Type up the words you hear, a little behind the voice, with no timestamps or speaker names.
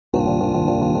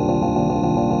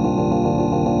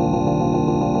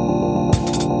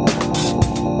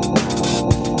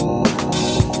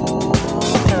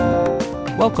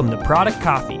Welcome to Product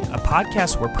Coffee, a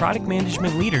podcast where product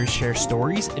management leaders share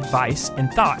stories, advice,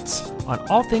 and thoughts on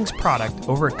all things product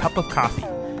over a cup of coffee.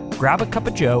 Grab a cup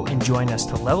of joe and join us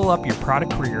to level up your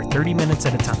product career 30 minutes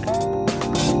at a time.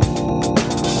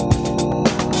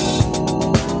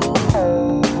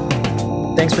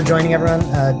 Thanks for joining,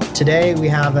 everyone. Today we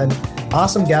have an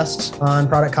awesome guest on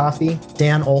Product Coffee,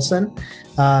 Dan Olson.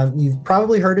 You've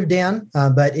probably heard of Dan,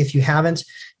 but if you haven't,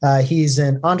 he's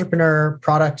an entrepreneur,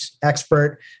 product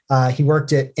expert. He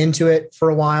worked at Intuit for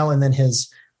a while and then has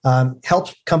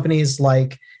helped companies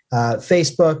like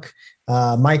Facebook,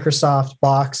 Microsoft,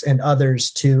 Box, and others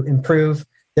to improve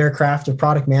their craft of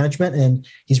product management. And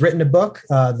he's written a book,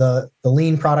 the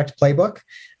Lean Product Playbook.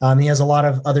 He has a lot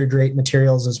of other great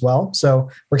materials as well. So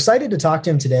we're excited to talk to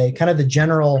him today. Kind of the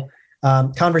general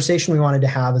conversation we wanted to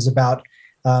have is about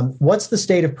what's the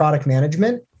state of product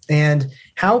management and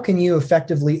how can you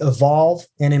effectively evolve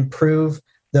and improve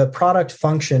the product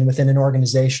function within an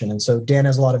organization? And so Dan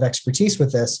has a lot of expertise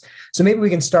with this. So maybe we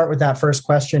can start with that first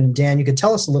question. Dan, you could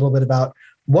tell us a little bit about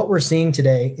what we're seeing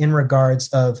today in regards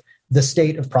of the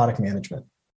state of product management.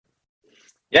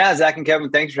 Yeah, Zach and Kevin,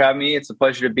 thanks for having me. It's a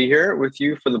pleasure to be here with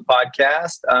you for the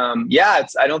podcast.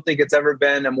 I don't think it's ever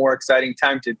been a more exciting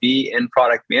time to be in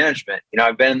product management. You know,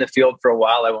 I've been in the field for a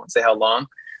while. I won't say how long,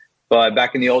 but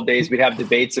back in the old days, we'd have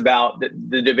debates about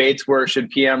the debates were should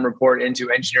PM report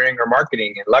into engineering or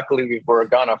marketing. And luckily, we've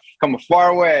come a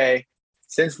far way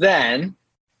since then.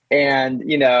 And,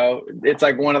 you know, it's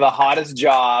like one of the hottest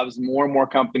jobs. More and more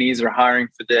companies are hiring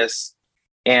for this.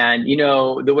 And, you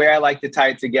know, the way I like to tie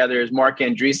it together is Mark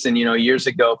Andreessen, you know, years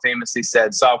ago famously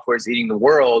said, software is eating the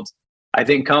world. I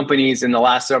think companies in the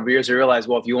last several years have realized,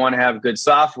 well, if you want to have good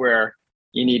software,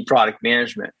 you need product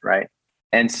management, right?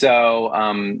 And so,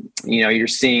 you know, you're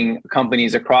seeing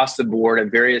companies across the board at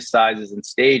various sizes and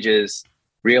stages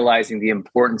realizing the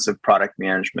importance of product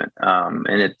management.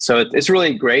 It's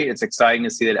really great. It's exciting to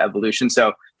see that evolution.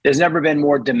 So there's never been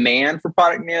more demand for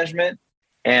product management.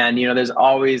 And, you know, there's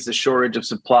always a shortage of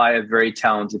supply of very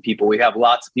talented people. We have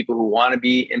lots of people who want to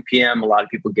be in PM, a lot of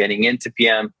people getting into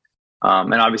PM.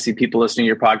 And obviously people listening to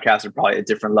your podcast are probably at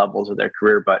different levels of their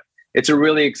career, but it's a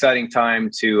really exciting time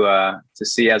to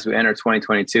see as we enter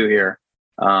 2022 here,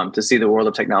 to see the world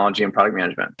of technology and product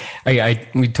management.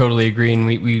 We totally agree. And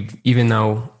we've, even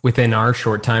though within our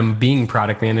short time being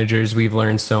product managers, we've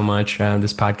learned so much.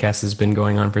 This podcast has been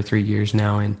going on for 3 years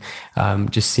now,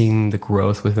 and just seeing the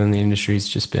growth within the industry has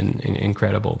just been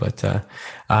incredible. But,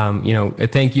 you know,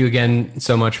 thank you again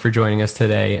so much for joining us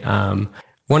today.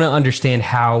 Want to understand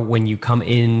how, when you come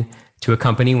in to a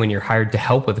company, when you're hired to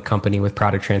help with a company with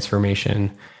product transformation,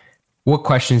 what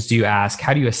questions do you ask?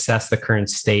 How do you assess the current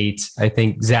state? I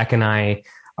think Zach and I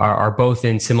are both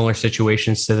in similar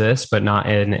situations to this, but not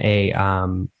in a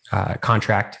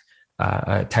contract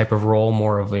type of role,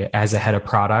 more of as a head of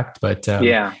product. But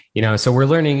you know, so we're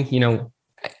learning. You know,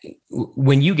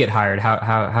 when you get hired,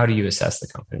 how do you assess the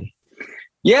company?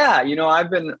 Yeah, you know,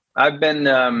 I've been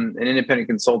an independent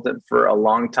consultant for a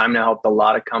long time now, helped a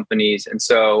lot of companies, and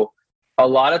so a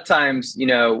lot of times, you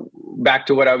know, back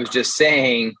to what I was just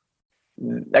saying,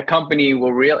 a company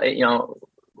will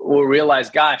realize,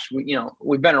 gosh,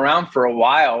 we've been around for a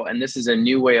while and this is a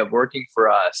new way of working for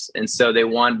us. And so a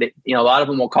lot of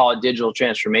them will call it digital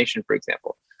transformation, for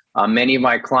example. Many of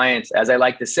my clients, as I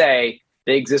like to say,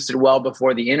 they existed well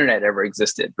before the internet ever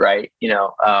existed, right? You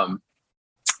know,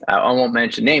 I won't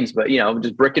mention names, but, you know,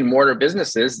 just brick and mortar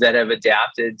businesses that have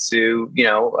adapted to,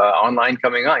 online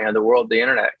coming on, you know, the world, the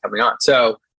internet coming on.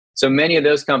 So many of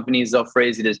those companies, they'll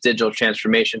phrase it as digital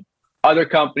transformation. Other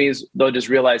companies, they'll just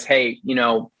realize, hey, you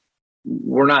know,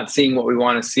 we're not seeing what we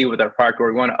want to see with our product,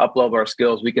 or we want to uplevel our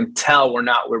skills. We can tell we're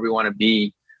not where we want to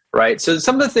be, right? So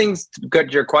some of the things, to get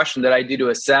to your question, that I do to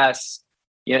assess,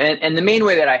 you know, and the main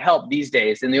way that I help these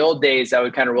days, in the old days, I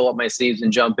would kind of roll up my sleeves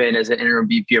and jump in as an interim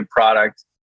VP of product.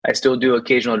 I still do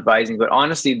occasional advising, but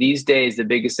honestly, these days, the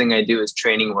biggest thing I do is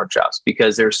training workshops,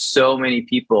 because there's so many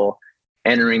people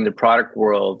entering the product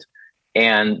world,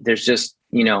 and there's just,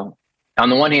 you know,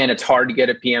 on the one hand, it's hard to get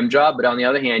a PM job, but on the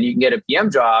other hand, you can get a PM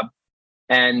job,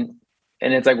 and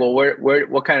it's like, well,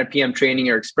 what kind of PM training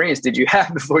or experience did you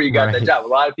have before you got that job? A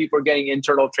lot of people are getting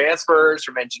internal transfers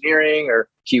from engineering or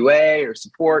QA or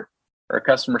support or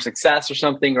customer success or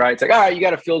something, right? It's like, all right, you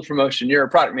got a field promotion, you're a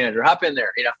product manager, hop in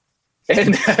there, you know.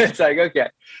 And it's like, okay.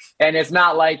 And it's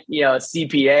not like, you know, a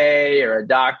CPA or a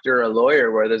doctor or a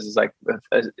lawyer where this is like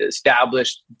an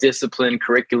established discipline,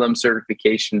 curriculum,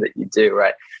 certification that you do,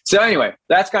 right? So anyway,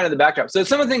 that's kind of the backdrop. So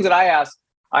some of the things that I ask,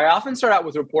 I often start out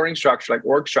with reporting structure, like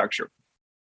org structure.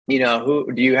 You know,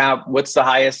 who do you have? What's the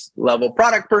highest level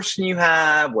product person you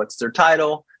have? What's their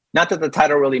title? not that the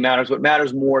title really matters. What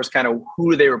matters more is kind of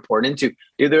who do they report into?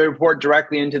 Do they report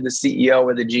directly into the CEO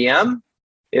or the GM?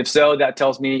 If so, that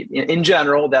tells me in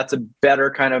general, that's a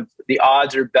better kind of, the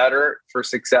odds are better for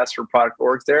success for product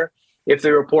orgs there. If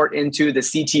they report into the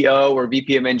CTO or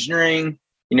VP of engineering,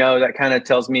 that kind of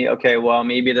tells me, okay, well,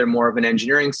 maybe they're more of an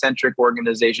engineering centric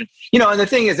organization, and the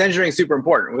thing is engineering is super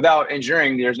important. Without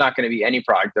engineering, there's not going to be any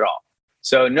product at all.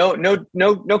 So no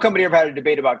company ever had a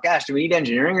debate about, gosh, do we need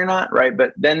engineering or not? Right.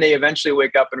 But then they eventually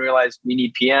wake up and realize we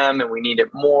need PM and we need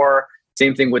it more.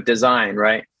 Same thing with design.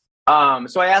 Right.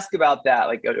 So I ask about that,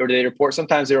 like, or do they report?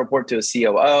 Sometimes they report to a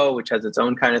COO, which has its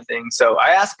own kind of thing. So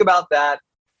I ask about that.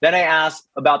 Then I ask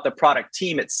about the product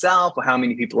team itself. How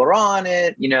many people are on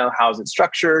it? How is it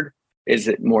structured? Is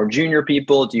it more junior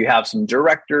people? Do you have some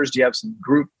directors? Do you have some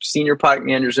group senior product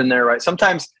managers in there? Right.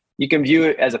 Sometimes you can view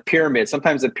it as a pyramid.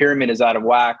 Sometimes the pyramid is out of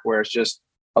whack, where it's just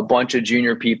a bunch of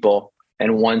junior people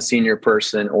and one senior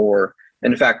person. Or,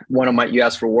 in fact, you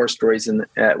asked for war stories, and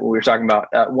we were talking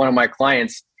about one of my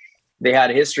clients. They had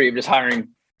a history of just hiring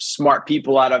smart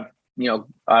people out of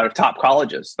top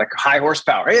colleges, like high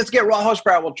horsepower. Hey, let's get raw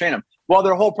horsepower. We'll train them. Well,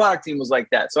 their whole product team was like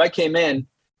that. So I came in,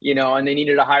 and they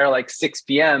needed to hire like 6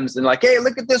 PMs, and like, hey,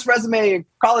 look at this resume,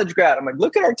 college grad. I'm like,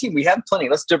 look at our team. We have plenty.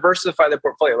 Let's diversify the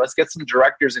portfolio. Let's get some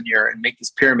directors in here and make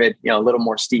this pyramid, a little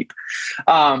more steep.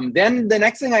 Then the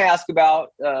next thing I ask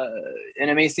about, and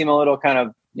it may seem a little kind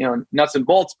of, nuts and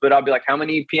bolts, but I'll be like, how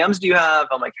many PMs do you have?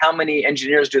 I'm like, how many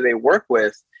engineers do they work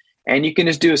with? And you can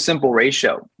just do a simple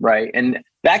ratio, right? And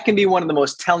that can be one of the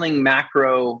most telling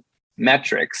macro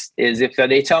metrics, is if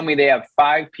they tell me they have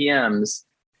 5 PMs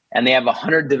and they have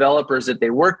 100 developers that they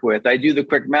work with, I do the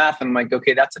quick math and I'm like,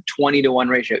 okay, that's a 20-to-1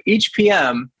 ratio. Each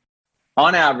PM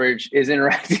on average is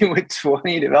interacting with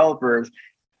 20 developers.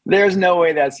 There's no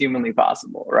way that's humanly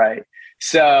possible, right?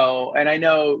 So, and I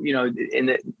know,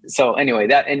 so anyway,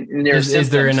 that, and there's, is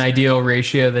there an ideal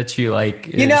ratio that you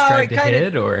like, try to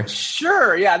hit, or?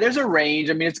 Sure. Yeah. There's a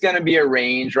range. I mean, it's going to be a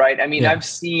range, right? I mean, I've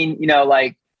seen,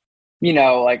 like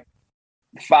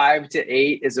 5 to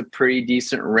 8 is a pretty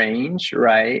decent range,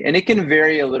 right? And it can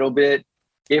vary a little bit.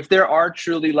 If there are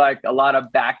truly like a lot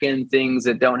of back end things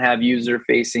that don't have user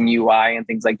facing UI and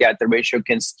things like that, the ratio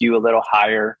can skew a little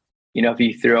higher. If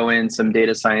you throw in some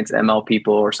data science ML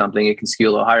people or something, it can skew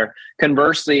a little higher.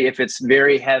 Conversely, if it's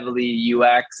very heavily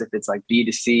UX, if it's like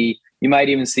B2C, you might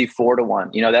even see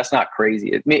 4-to-1. That's not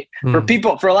crazy.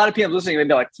 For a lot of people listening, they'd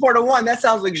be like, 4-to-1, that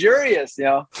sounds luxurious,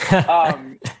 but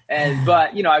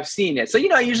I've seen it. So,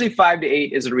 usually 5 to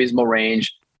 8 is a reasonable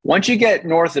range. Once you get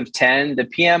north of 10, the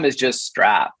PM is just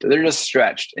strapped. They're just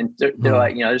stretched, and they're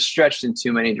like, they're stretched in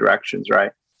too many directions,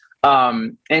 right?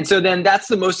 And so then that's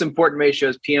the most important ratio,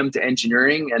 is PM to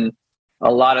engineering. And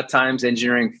a lot of times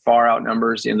engineering far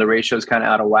outnumbers, the ratio is kind of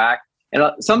out of whack.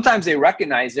 And sometimes they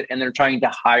recognize it and they're trying to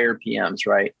hire PMs,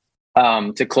 right?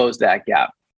 To close that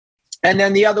gap. And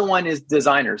then the other one is the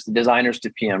designers to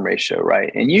PM ratio,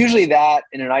 right? And usually that,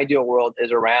 in an ideal world,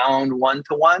 is around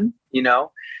 1-to-1,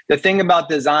 The thing about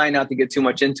design, not to get too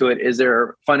much into it, is there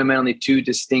are fundamentally 2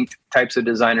 distinct types of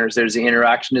designers. There's the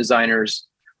interaction designers,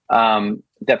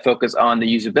 that focus on the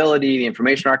usability, the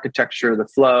information architecture, the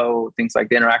flow, things like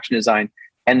the interaction design,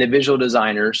 and the visual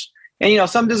designers. And,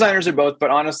 some designers are both,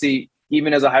 but honestly,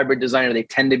 even as a hybrid designer, they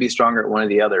tend to be stronger at one or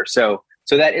the other. So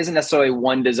that isn't necessarily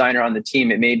one designer on the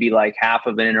team. It may be like half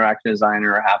of an interaction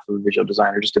designer or half of a visual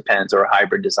designer, just depends, or a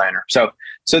hybrid designer. So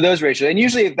those ratios, and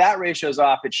usually if that ratio is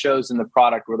off, it shows in the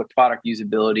product, where the product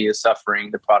usability is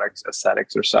suffering, the product's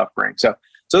aesthetics are suffering. So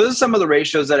those are some of the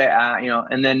ratios that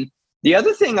and then the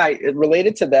other thing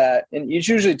related to that, and it's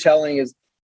usually telling, is,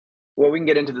 well, we can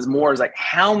get into this more, is like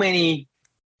how many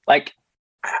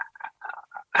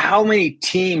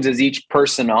teams is each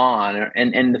person on?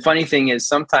 And the funny thing is,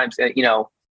 sometimes, in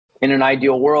an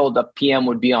ideal world, a PM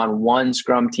would be on 1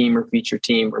 Scrum team or feature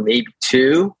team, or maybe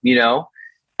 2,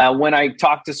 when I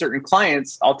talk to certain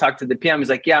clients, I'll talk to the PM. He's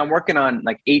like, yeah, I'm working on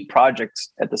like 8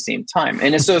 projects at the same time.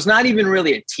 And so it's not even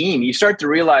really a team. You start to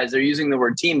realize they're using the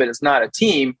word team, but it's not a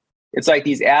team. It's like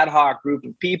these ad hoc group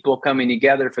of people coming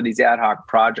together for these ad hoc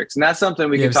projects. And that's something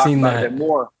we can talk about a bit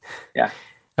more. Yeah.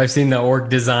 I've seen the org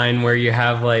design where you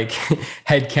have like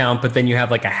head count, but then you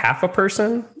have like a half a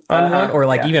person on one, or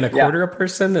like even a quarter a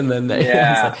person. And then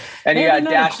and you got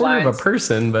dash lines of a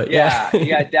person, but you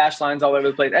got dash lines all over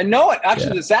the place. And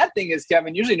the sad thing is,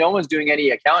 Kevin, usually no one's doing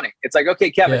any accounting. It's like,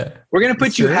 okay, Kevin, we're going to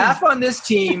put you half on this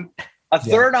team, a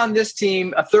third on this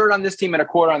team, a third on this team, and a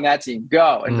quarter on that team.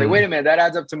 Go. And it's like, wait a minute, that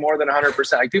adds up to more than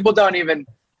 100%. Like, people don't even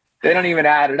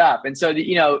add it up. And so,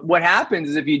 what happens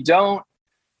is, if you don't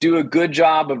do a good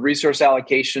job of resource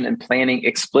allocation and planning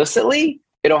explicitly,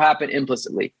 it'll happen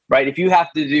implicitly, right? If you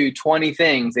have to do 20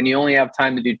 things and you only have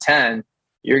time to do 10,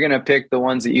 you're going to pick the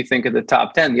ones that you think are the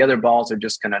top 10. The other balls are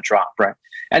just going to drop, right?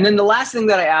 And then the last thing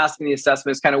that I ask in the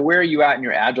assessment is kind of where are you at in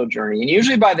your Agile journey? And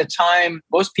usually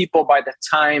most people, by the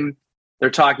time they're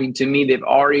talking to me, they've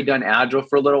already done Agile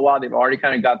for a little while. They've already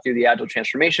kind of got through the Agile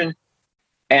transformation.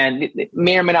 And it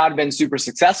may or may not have been super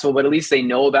successful, but at least they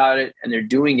know about it and they're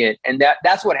doing it. And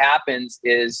that's what happens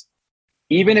is,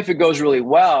 even if it goes really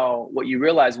well, what you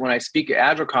realize when I speak at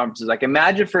Agile conferences, like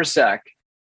imagine for a sec,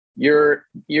 your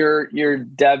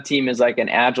dev team is like an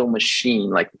Agile machine.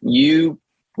 Like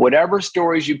whatever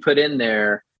stories you put in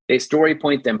there, they story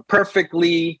point them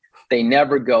perfectly. They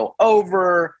never go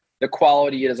over. The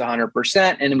quality is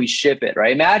 100%, and then we ship it,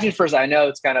 right? Imagine first, I know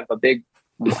it's kind of a big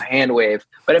hand wave,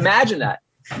 but imagine that.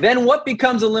 Then what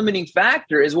becomes a limiting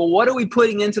factor is, well, what are we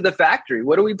putting into the factory?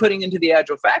 What are we putting into the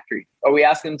Agile factory? Are we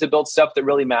asking them to build stuff that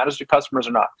really matters to customers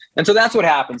or not? And so that's what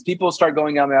happens. People start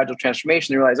going down the Agile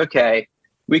transformation. They realize, okay,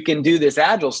 we can do this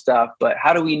Agile stuff, but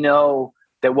how do we know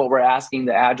that what we're asking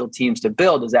the Agile teams to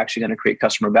build is actually going to create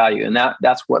customer value? And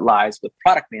that's what lies with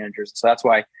product managers. So that's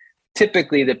why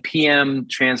typically the PM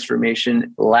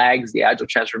transformation lags the Agile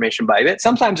transformation by a bit.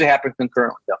 Sometimes they happen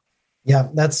concurrently, though. Yeah,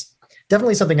 that's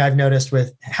definitely something I've noticed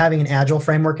with having an Agile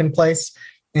framework in place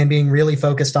and being really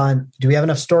focused on, do we have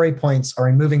enough story points? Are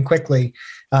we moving quickly?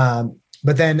 But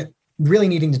then really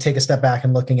needing to take a step back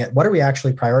and looking at what are we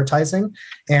actually prioritizing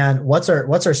and what's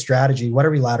our strategy? What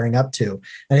are we laddering up to?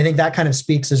 And I think that kind of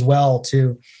speaks as well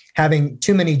to having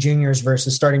too many juniors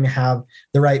versus starting to have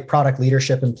the right product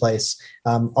leadership in place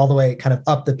all the way kind of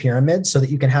up the pyramid so that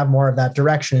you can have more of that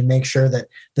direction and make sure that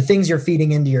the things you're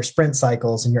feeding into your sprint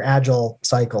cycles and your Agile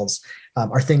cycles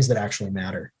are things that actually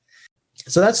matter.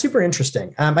 So that's super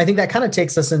interesting. I think that kind of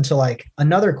takes us into like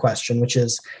another question, which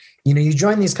is, you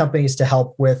join these companies to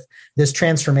help with this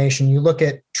transformation. You look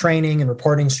at training and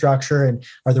reporting structure and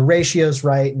are the ratios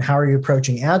right? And how are you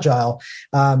approaching Agile?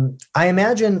 I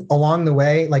imagine along the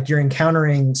way, like you're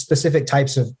encountering specific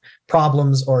types of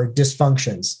problems or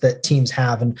dysfunctions that teams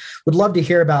have, and would love to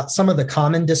hear about some of the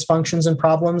common dysfunctions and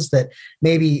problems that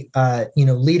maybe,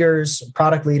 leaders,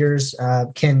 product leaders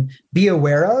can be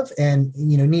aware of and,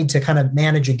 need to kind of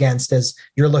manage against as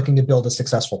you're looking to build a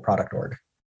successful product org.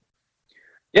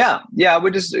 Yeah. I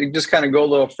would just kind of go a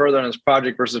little further on this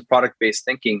project versus product-based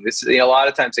thinking. This, a lot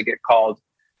of times they get called,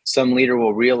 some leader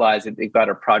will realize that they've got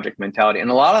a project mentality.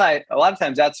 And a lot of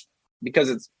times that's because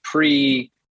it's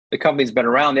the company's been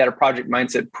around, they had a project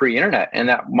mindset pre-internet, and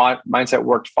that mindset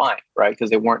worked fine, right? Because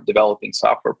they weren't developing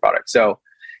software products. So,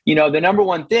 the number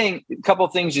one thing, a couple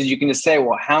of things is you can just say,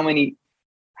 well, how many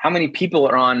people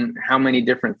are on how many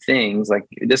different things? Like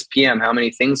this PM, how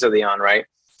many things are they on, right?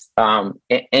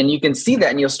 And you can see that,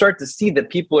 and you'll start to see that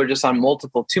people are just on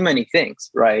too many things,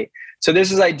 right? So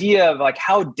there's this idea of like,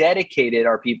 how dedicated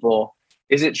are people?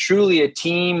 Is it truly a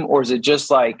team, or is it just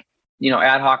like,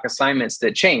 ad hoc assignments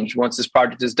that change? Once this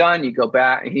project is done, you go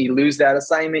back and you lose that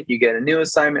assignment, you get a new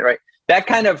assignment, right? That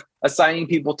kind of assigning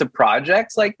people to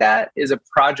projects like that is a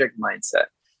project mindset.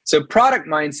 So product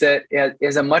mindset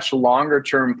is a much longer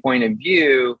term point of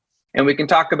view. And we can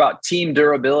talk about team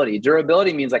durability.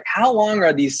 Durability means like, how long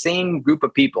are these same group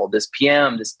of people, this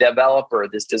PM, this developer,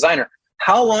 this designer,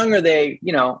 how long are they,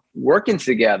 working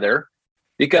together?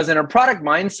 Because in a product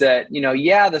mindset,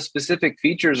 the specific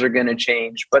features are going to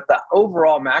change, but the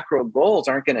overall macro goals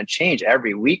aren't going to change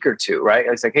every week or two, right?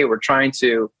 It's like, hey, we're trying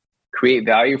to create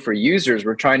value for users.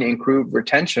 We're trying to improve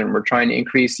retention. We're trying to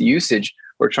increase usage.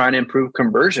 We're trying to improve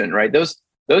conversion, right? Those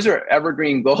are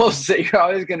evergreen goals that you're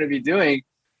always going to be doing.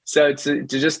 So to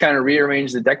just kind of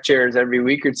rearrange the deck chairs every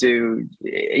week or two,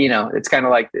 it's kind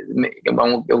of like, it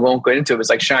won't go into it. It's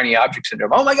like shiny object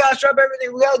syndrome. Oh my gosh, drop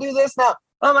everything. We got to do this now.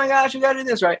 Oh my gosh, we got to do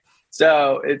this, right?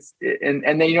 So and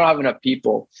then you don't have enough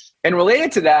people. And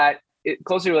related to that,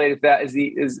 closely related to that is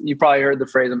you probably heard the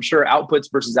phrase, I'm sure,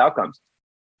 outputs versus outcomes.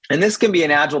 And this can be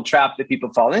an Agile trap that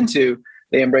people fall into.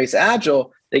 They embrace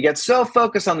Agile. They get so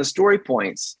focused on the story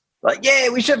points. Like, yay,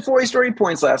 we shipped 40 story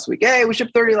points last week. Hey, we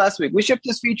shipped 30 last week. We shipped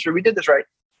this feature. We did this, right?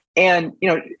 And,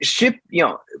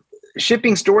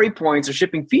 shipping story points or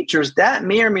shipping features, that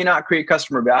may or may not create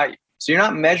customer value. So you're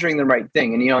not measuring the right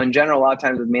thing. And, in general, a lot of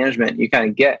times with management, you kind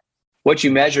of get what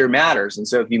you measure matters. And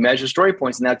so if you measure story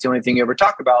points and that's the only thing you ever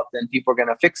talk about, then people are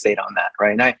going to fixate on that,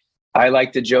 right? And I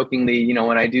like to jokingly,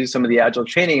 when I do some of the Agile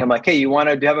training, I'm like, hey, you want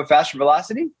to have a faster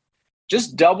velocity?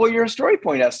 Just double your story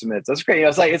point estimates. That's great.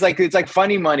 It's like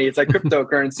funny money. It's like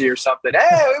cryptocurrency or something.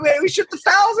 Hey, we shipped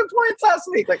 1,000 points last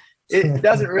week. Like, it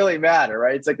doesn't really matter,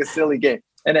 right? It's like a silly game.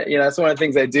 And that's one of the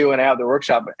things I do when I have the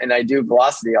workshop and I do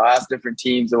velocity. I'll ask different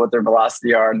teams what their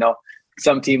velocity are, and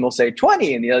some team will say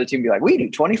 20 and the other team will be like, we do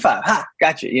 25. Ha,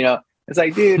 gotcha. You know, it's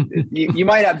like, dude, you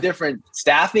might have different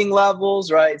staffing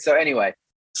levels, right? So anyway,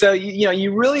 so, you know,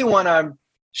 you really want to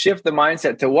shift the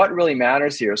mindset to what really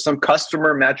matters here. Some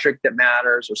customer metric that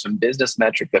matters or some business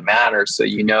metric that matters. So,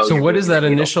 you know, so what is that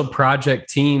initial project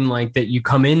team like that you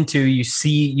come into, you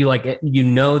see, you like, you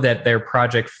know, that they're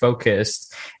project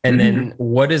focused, and then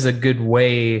what is a good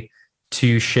way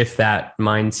to shift that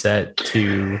mindset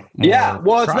to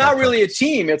well, it's not really a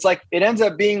team. It's like, it ends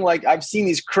up being like, I've seen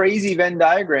these crazy Venn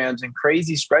diagrams and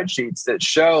crazy spreadsheets that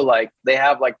show like they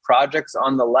have like projects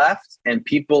on the left and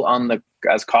people on the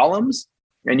as columns.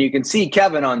 And you can see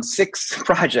Kevin on 6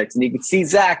 projects and you can see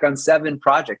Zach on 7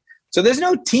 projects. So there's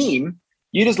no team.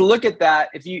 You just look at that.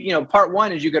 If you know, part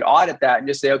one is you could audit that and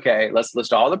just say, okay, let's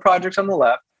list all the projects on the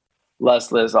left.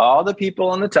 Let's list all the people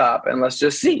on the top and let's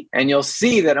just see. And you'll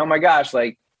see that, oh my gosh,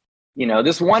 like, you know,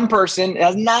 this one person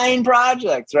has 9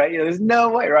 projects, right? You know, there's no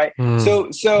way, right? So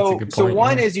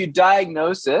one is you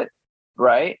diagnose it,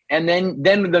 right? And then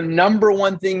the number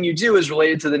one thing you do is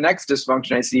related to the next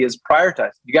dysfunction I see is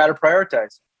prioritize. You got to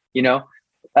prioritize, you know,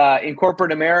 in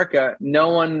corporate America,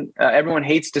 everyone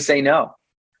hates to say no,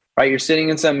 right? You're sitting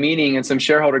in some meeting and some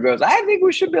shareholder goes, I think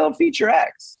we should build feature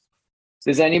X.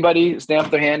 Does anybody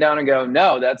stamp their hand down and go,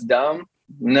 no, that's dumb.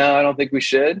 No, I don't think we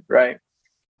should. Right.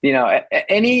 You know,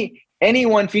 any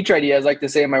one feature idea, as I like to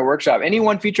say in my workshop, any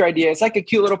one feature idea, it's like a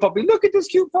cute little puppy. Look at this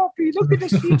cute puppy. Look at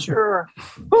this feature.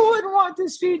 Who wouldn't want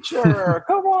this feature?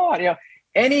 Come on. You know,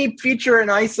 any feature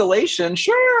in isolation.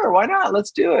 Sure. Why not?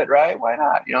 Let's do it. Right. Why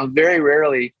not? You know, very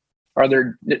rarely are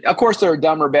there, of course there are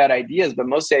dumb or bad ideas, but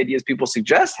most ideas people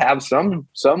suggest have some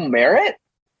merit.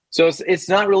 So it's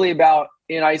not really about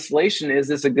in isolation, is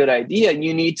this a good idea? And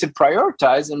you need to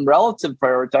prioritize and relative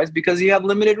prioritize because you have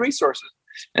limited resources.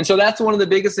 And so that's one of the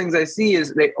biggest things I see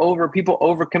is people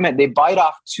overcommit. They bite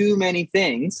off too many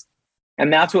things.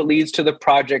 And that's what leads to the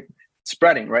project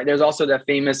spreading, right? There's also that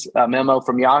famous memo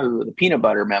from Yahoo, the peanut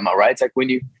butter memo, right? It's like when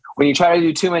you try to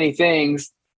do too many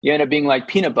things, you end up being like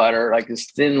peanut butter, like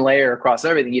this thin layer across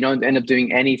everything. You don't end up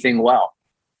doing anything well,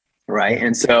 right?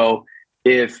 And so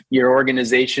if your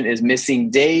organization is missing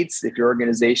dates, if your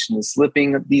organization is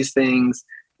slipping these things,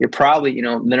 you're probably, you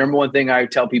know, the number one thing I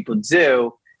tell people to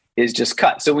do is just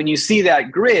cut. So when you see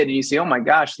that grid and you see, oh my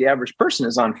gosh, the average person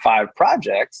is on 5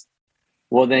 projects,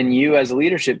 well, then you as a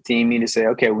leadership team need to say,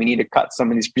 okay, we need to cut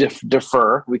some of these,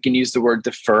 defer. We can use the word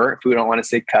defer if we don't want to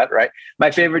say cut, right?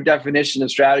 My favorite definition of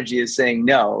strategy is saying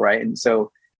no, right? And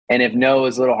if no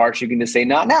is a little harsh, you can just say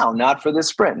not now, not for this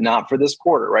sprint, not for this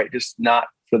quarter, right? Just not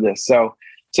for this. So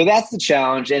that's the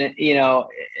challenge. And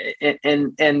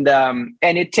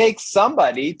and it takes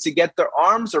somebody to get their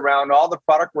arms around all the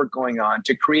product work going on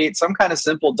to create some kind of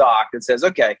simple doc that says,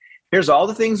 okay, here's all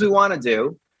the things we want to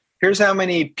do. Here's how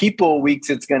many people weeks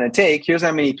it's going to take. Here's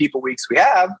how many people weeks we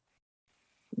have.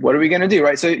 What are we going to do?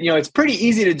 Right. So, you know, it's pretty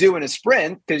easy to do in a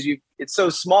sprint because it's so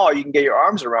small. You can get your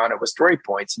arms around it with story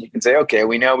points and you can say, okay,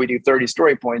 we know we do 30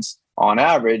 story points on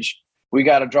average. We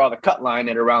got to draw the cut line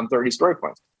at around 30 story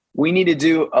points. We need to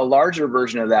do a larger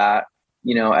version of that,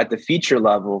 you know, at the feature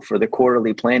level for the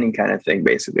quarterly planning kind of thing,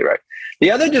 basically, right?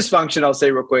 The other dysfunction I'll say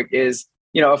real quick is,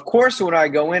 you know, of course, when I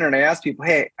go in and I ask people,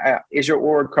 hey, is your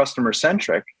org customer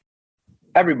centric?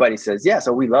 Everybody says, yes.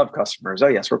 Oh, we love customers. Oh,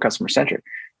 yes, we're customer centric.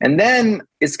 And then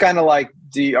it's kind of like,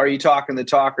 are you talking the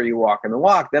talk or are you walking the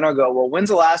walk? Then I'll go, well, when's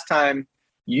the last time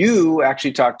you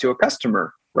actually talked to a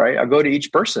customer, right? I'll go to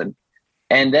each person.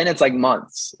 And then it's like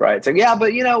months, right? It's like, yeah,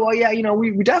 but you know, well, yeah, you know,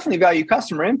 we definitely value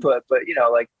customer input, but you know,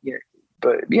 like, you know,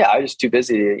 but yeah, I'm just too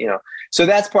busy to, you know. So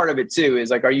that's part of it too, is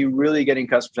like, are you really getting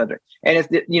customer centric? And if,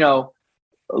 you know,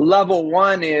 level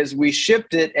one is we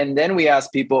shipped it and then we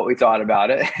asked people what we thought about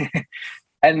it.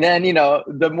 And then, you know,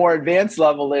 the more advanced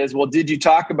level is, well, did you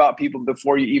talk about people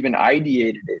before you even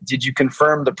ideated it? Did you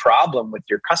confirm the problem with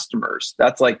your customers?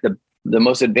 That's like the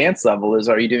most advanced level is,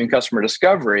 are you doing customer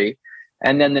discovery?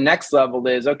 And then the next level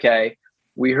is, okay,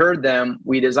 we heard them,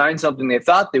 we designed something they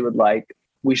thought they would like,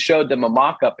 we showed them a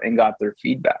mock-up and got their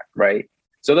feedback, right?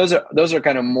 So those are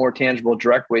kind of more tangible,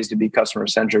 direct ways to be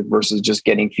customer-centric versus just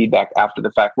getting feedback after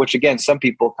the fact, which again,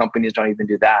 companies don't even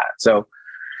do that. So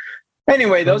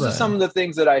anyway, those are some of the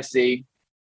things that I see.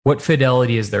 What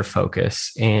fidelity is their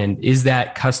focus? And is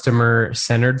that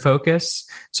customer-centered focus?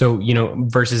 So, you know,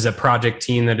 versus a project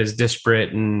team that is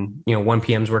disparate and, you know, one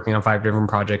PM is working on 5 different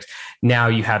projects. Now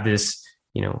you have this,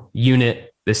 you know,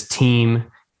 unit, this team,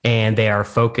 and they are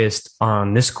focused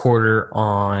on this quarter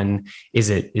on, is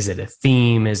it a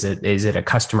theme? Is it a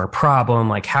customer problem?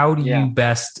 Like, how do you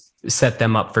best set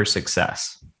them up for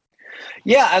success?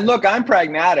 Yeah. And look, I'm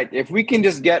pragmatic. If we can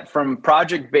just get from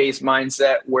project-based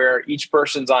mindset where each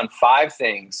person's on 5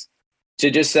 things to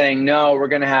just saying, no, we're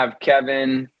going to have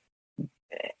Kevin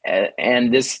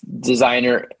and this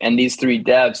designer and these 3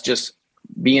 devs just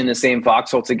be in the same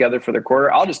foxhole together for the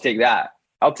quarter, I'll just take that.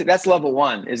 That's level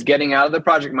 1, is getting out of the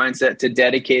project mindset to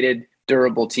dedicated,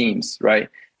 durable teams, right?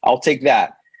 I'll take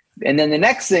that. And then the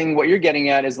next thing, what you're getting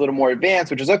at is a little more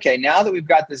advanced, which is, okay, now that we've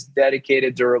got this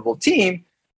dedicated, durable team,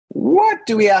 what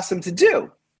do we ask them to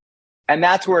do? And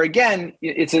that's where, again,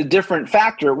 it's a different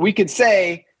factor. We could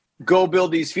say, go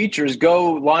build these features,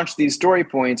 go launch these story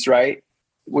points, right?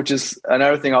 Which is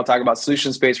another thing I'll talk about,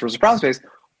 solution space versus problem space.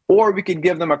 Or we could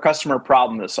give them a customer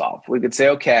problem to solve. We could say,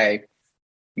 okay,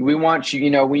 we want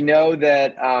you, we know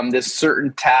that this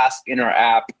certain task in our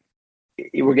app,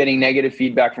 we're getting negative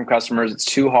feedback from customers. It's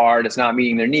too hard. It's not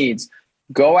meeting their needs.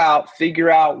 Go out,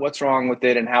 figure out what's wrong with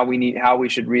it and how we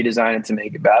should redesign it to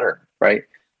make it better, right?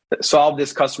 Solve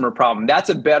this customer problem. That's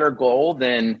a better goal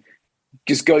than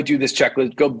just go do this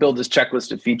checklist, go build this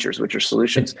checklist of features, which are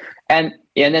solutions. And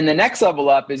then the next level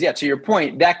up is, to your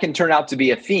point, that can turn out to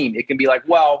be a theme. It can be like,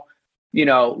 well,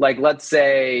 like let's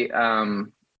say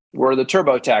we're the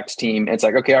TurboTax team. It's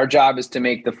like, okay, our job is to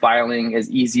make the filing as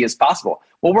easy as possible.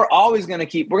 Well, we're always going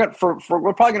to we're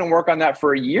probably going to work on that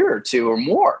for a year or 2 or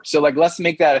more. So like, let's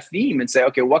make that a theme and say,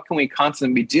 okay, what can we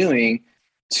constantly be doing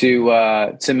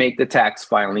to make the tax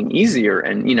filing easier?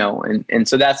 And, and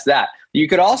so that's that. You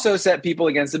could also set people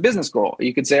against a business goal.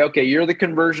 You could say, okay, you're the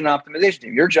conversion optimization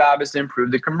team. Your job is to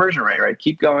improve the conversion rate, right?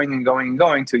 Keep going and going and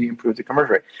going till you improve the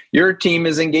conversion rate. Your team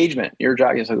is engagement. Your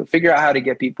job is to figure out how to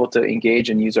get people to engage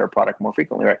and use our product more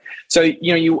frequently, right? So,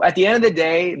 you at the end of the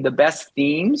day, the best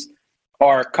themes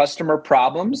are customer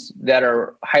problems that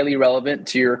are highly relevant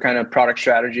to your kind of product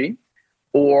strategy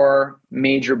or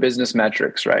major business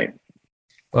metrics, right?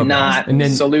 Okay. Not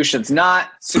solutions, not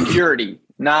security,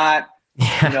 not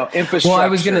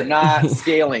infrastructure, not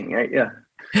scaling, right? Yeah.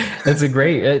 That's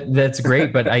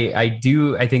great. But I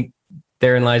think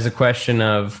therein lies a question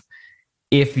of,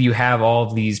 if you have all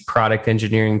of these product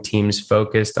engineering teams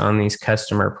focused on these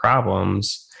customer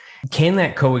problems, can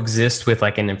that coexist with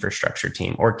like an infrastructure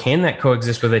team, or can that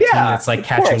coexist with a team that's like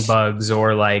catching bugs,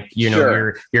 or like,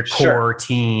 your core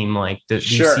team? Like, do you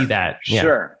see that? Yeah.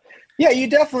 Sure. Yeah, you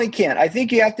definitely can. I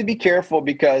think you have to be careful,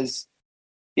 because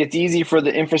it's easy for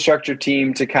the infrastructure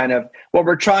team to what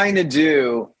we're trying to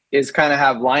do is kind of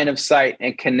have line of sight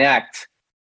and connect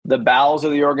the bowels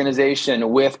of the organization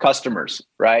with customers,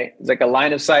 right? It's like a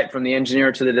line of sight from the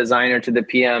engineer to the designer to the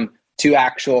PM to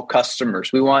actual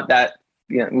customers. We want that,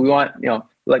 we want,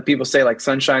 like people say, like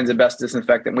sunshine's the best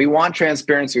disinfectant. We want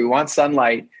transparency. We want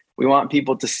sunlight. We want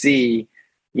people to see,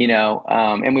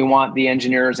 and we want the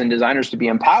engineers and designers to be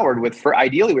empowered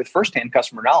ideally with firsthand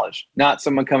customer knowledge, not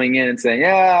someone coming in and saying,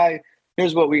 yeah,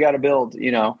 here's what we got to build,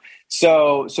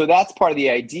 So that's part of the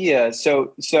idea.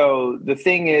 So the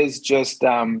thing is just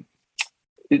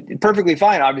perfectly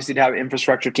fine, obviously, to have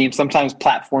infrastructure teams. Sometimes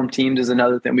platform teams is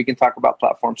another thing. We can talk about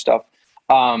platform stuff,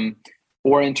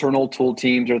 or internal tool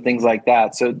teams or things like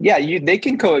that. So yeah, they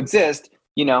can coexist.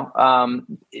 On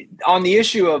the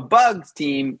issue of bugs,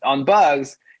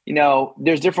 there's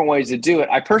different ways to do it.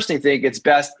 I personally think it's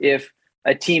best if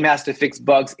a team has to fix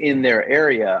bugs in their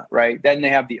area, right? Then they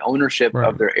have the ownership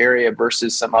of their area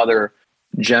versus some other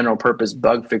general purpose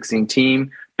bug fixing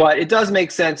team. But it does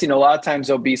make sense. A lot of times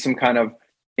there'll be some kind of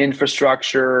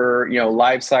infrastructure,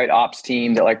 live site ops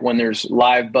team that, like, when there's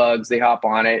live bugs, they hop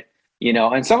on it.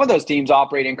 And some of those teams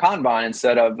operate in Kanban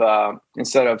instead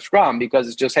of Scrum, because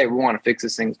it's just, hey, we want to fix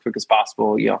this thing as quick as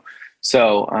possible.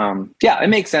 So it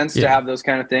makes sense to have those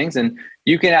kind of things, and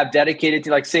you can have dedicated to,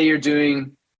 like, say you're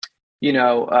doing,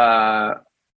 a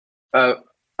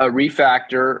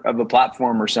refactor of a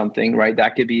platform or something, right?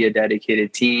 That could be a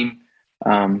dedicated team.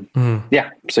 So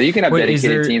you can have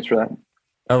dedicated teams for that.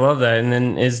 I love that. And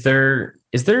then is there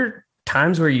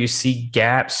times where you see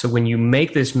gaps? So when you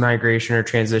make this migration or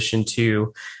transition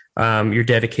to your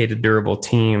dedicated, durable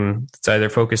team that's either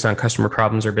focused on customer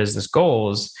problems or business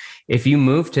goals, if you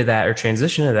move to that or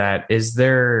transition to that, is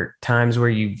there times where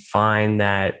you find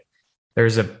that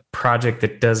there's a project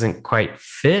that doesn't quite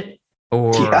fit,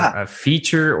 or a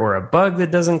feature or a bug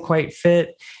that doesn't quite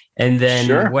fit? And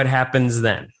then what happens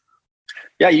then?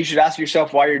 Yeah, you should ask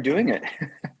yourself why you're doing it.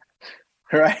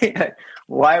 Right?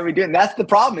 Why are we doing? That's the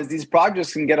problem, is these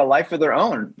projects can get a life of their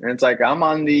own. And it's like, I'm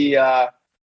on the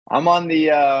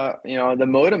the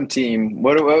modem team.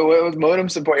 What was modem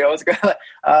support? What's going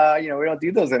on? We don't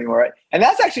do those anymore, right? And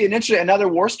that's actually another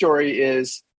war story.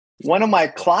 Is one of my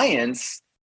clients,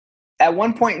 at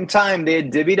one point in time, they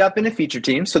had divvied up in a feature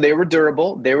team, so they were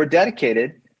durable, they were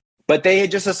dedicated, but they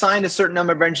had just assigned a certain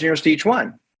number of engineers to each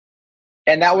one.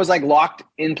 And that was like locked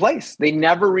in place. They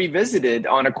never revisited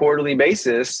on a quarterly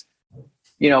basis,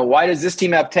 why does this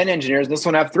team have 10 engineers and this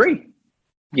one have 3?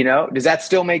 Does that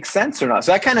still make sense or not?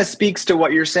 So that kind of speaks to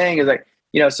what you're saying is like,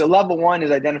 so level 1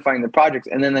 is identifying the projects.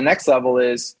 And then the next level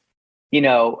is,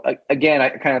 again, I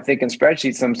kind of think in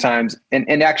spreadsheets sometimes,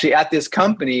 and actually at this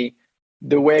company,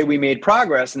 the way we made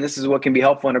progress, and this is what can be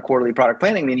helpful in a quarterly product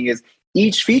planning meeting, is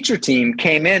each feature team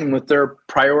came in with their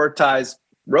prioritized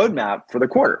roadmap for the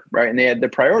quarter, right? And they had the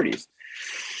priorities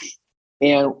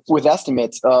and with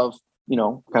estimates of,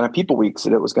 kind of people weeks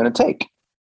that it was going to take.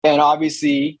 And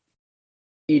obviously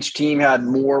each team had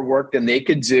more work than they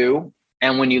could do.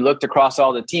 And when you looked across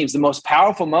all the teams, the most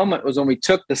powerful moment was when we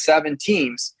took the 7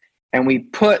 teams and we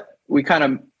kind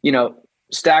of,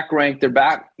 stack ranked their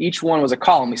back. Each one was a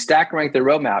column. We stack ranked their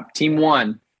roadmap. Team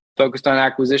 1 focused on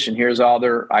acquisition. Here's all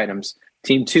their items.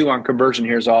 Team 2 on conversion.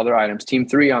 Here's all their items. Team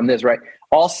 3 on this, right?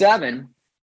 All 7.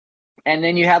 And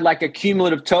then you had like a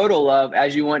cumulative total of,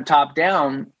 as you went top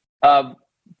down, of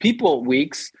people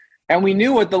weeks. And we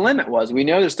knew what the limit was. We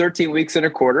know there's 13 weeks in a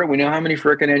quarter. We know how many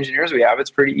freaking engineers we have.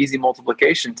 It's pretty easy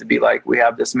multiplication to be like, we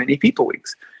have this many people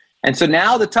weeks. And so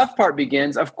now the tough part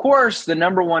begins. Of course, the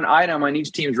number 1 item on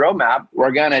each team's roadmap,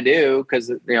 we're going to do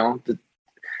because,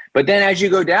 but then as you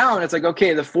go down, it's like,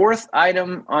 okay, the 4th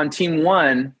item on team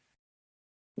 1,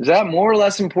 is that more or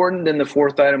less important than the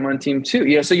 4th item on team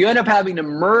 2? So you end up having to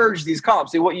merge these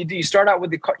columns. So what you do, you start out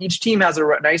with each team has a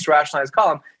nice rationalized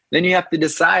column. Then you have to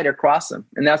decide across them.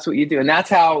 And that's what you do. And that's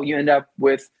how you end up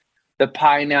with the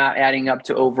pie now adding up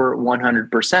to over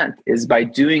 100% is by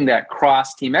doing that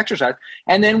cross-team exercise.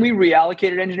 And then we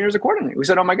reallocated engineers accordingly. We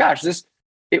said, oh my gosh,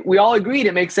 we all agreed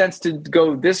it makes sense to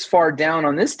go this far down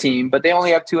on this team, but they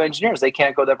only have 2 engineers. They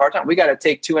can't go that far down. We got to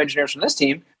take 2 engineers from this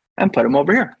team and put them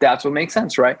over here. That's what makes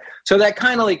sense, right? So that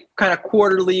kind of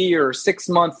quarterly or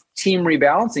 6-month team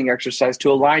rebalancing exercise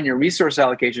to align your resource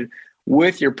allocation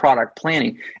with your product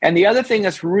planning. And the other thing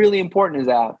that's really important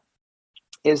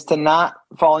is to not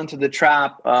fall into the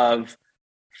trap of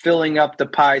filling up the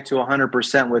pie to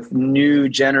 100% with new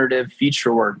generative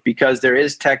feature work, because there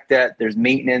is tech debt, there's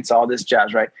maintenance, all this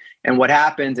jazz, right? And what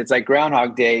happens, it's like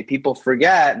Groundhog Day. People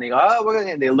forget and they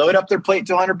go, they load up their plate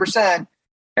to 100%.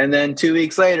 And then 2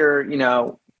 weeks later,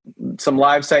 some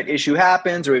live site issue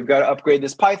happens, or we've got to upgrade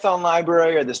this Python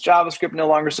library, or this JavaScript no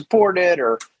longer supported,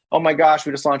 or, oh my gosh,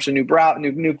 we just launched a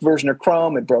new version of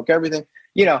Chrome. It broke everything,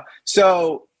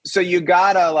 So you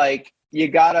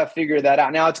gotta figure that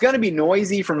out. Now it's going to be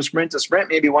noisy from sprint to sprint.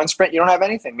 Maybe one sprint you don't have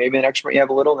anything. Maybe the next sprint you have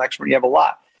a little. Next sprint you have a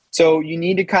lot. So you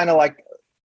need to kind of like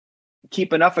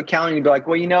keep enough accounting to be like,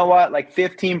 well, you know what? Like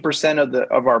 15%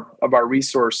 of our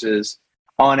resources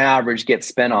on average get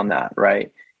spent on that,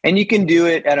 right? And you can do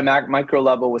it at a micro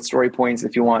level with story points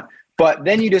if you want. But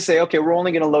then you just say, okay, we're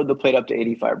only going to load the plate up to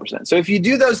 85%. So if you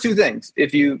do those 2 things,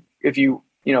 if you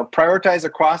prioritize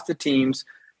across the teams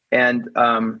and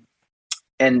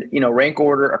rank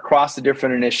order across the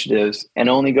different initiatives and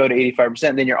only go to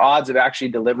 85%, then your odds of actually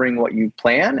delivering what you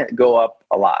plan go up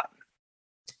a lot.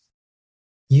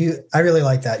 I really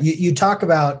like that. You talk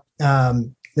about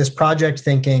this project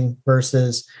thinking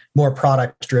versus more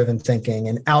product driven thinking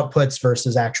and outputs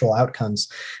versus actual outcomes.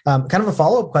 Kind of a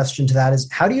follow-up question to that is,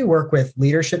 how do you work with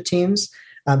leadership teams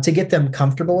to get them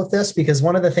comfortable with this? Because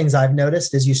one of the things I've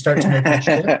noticed is you start to make a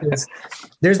shift is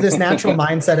there's this natural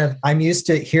mindset of, I'm used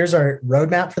to, here's our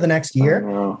roadmap for the next year.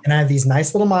 And I have these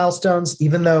nice little milestones,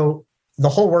 even though the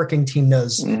whole working team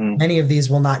knows many of these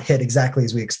will not hit exactly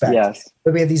as we expect. Yes.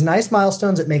 But we have these nice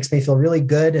milestones. It makes me feel really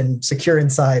good and secure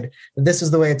inside that this is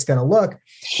the way it's going to look.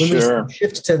 When we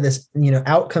shift to this,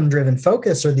 outcome driven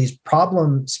focus or these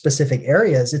problem specific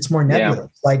areas, it's more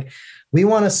nebulous. Yeah. Like, we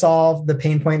want to solve the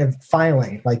pain point of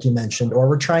filing, like you mentioned, or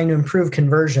we're trying to improve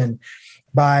conversion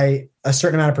by a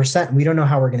certain amount of percent. And we don't know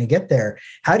how we're going to get there.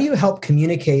 How do you help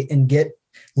communicate and get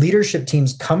leadership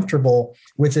teams comfortable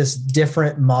with this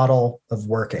different model of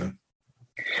working?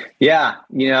 Yeah.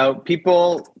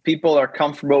 People are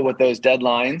comfortable with those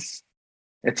deadlines.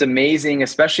 It's amazing,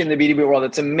 especially in the B2B world.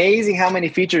 It's amazing how many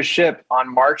features ship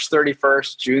on March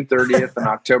 31st, June 30th, and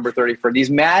October 31st. These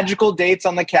magical dates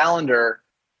on the calendar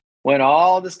when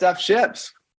all the stuff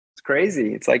ships. It's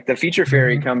crazy. It's like the feature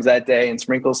fairy comes that day and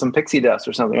sprinkles some pixie dust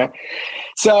or something, right?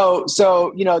 So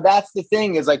that's the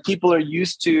thing, is like people are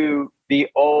used to the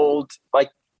old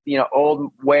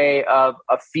way of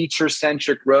a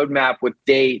feature-centric roadmap with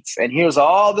dates. And here's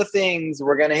all the things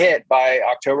we're going to hit by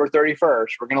October 31st.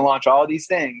 We're going to launch all these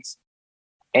things.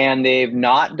 And they've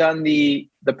not done the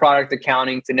product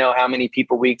accounting to know how many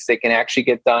people weeks they can actually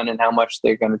get done and how much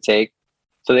they're going to take.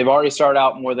 So they've already started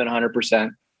out more than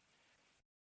 100%.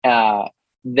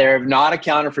 They're not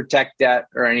accounted for tech debt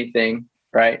or anything,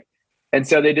 right? And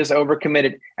so they just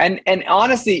overcommitted. And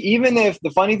honestly, even if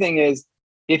the funny thing is,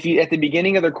 if you at the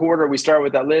beginning of the quarter we start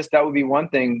with that list, that would be one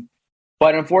thing.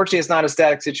 But unfortunately, it's not a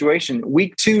static situation.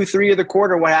 Week 2, 3 of the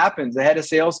quarter, what happens? The head of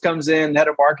sales comes in, the head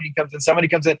of marketing comes in, somebody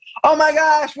comes in. Oh my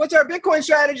gosh, what's our Bitcoin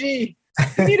strategy?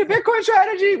 We need a Bitcoin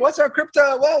strategy. What's our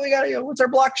crypto? Well, we got to, what's our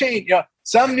blockchain?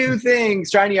 Some new thing,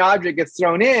 shiny object gets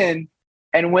thrown in.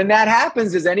 And when that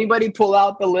happens, does anybody pull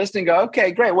out the list and go,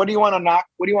 okay, great. What do you want to knock?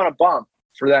 What do you want to bump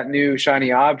for that new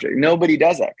shiny object? Nobody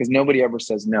does that because nobody ever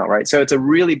says no, right? So it's a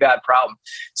really bad problem.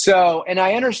 So, and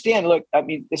I understand, look, I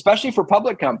mean, especially for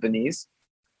public companies,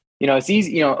 it's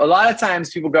easy, a lot of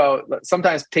times people go,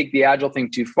 sometimes take the agile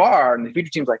thing too far. And the future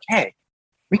team's like, hey,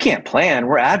 we can't plan.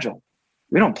 We're agile.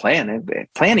 We don't plan.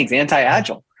 Planning's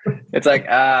anti-agile. It's like,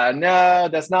 no,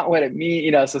 that's not what it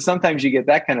means. So sometimes you get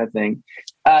that kind of thing.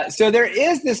 So there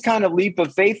is this kind of leap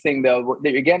of faith thing, though,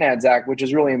 that you're getting at, Zach, which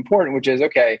is really important, which is,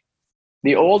 okay,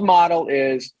 the old model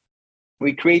is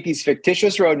we create these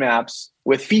fictitious roadmaps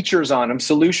with features on them,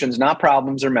 solutions, not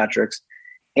problems or metrics.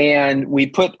 And we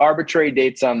put arbitrary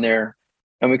dates on there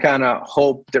and we kind of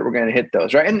hope that we're going to hit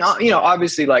those, right? And,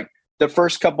 obviously, like the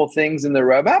first couple things in the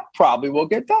roadmap probably will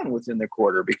get done within the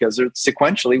quarter because they're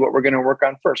sequentially what we're going to work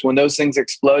on first. When those things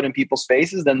explode in people's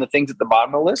faces, then the things at the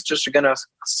bottom of the list just are going to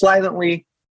silently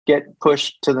get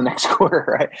pushed to the next quarter,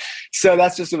 right? So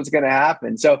that's just what's going to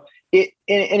happen. So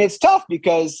it's tough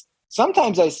because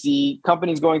sometimes I see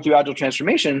companies going through agile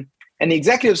transformation and the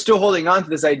executive's still holding on to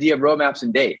this idea of roadmaps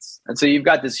and dates. And so you've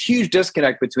got this huge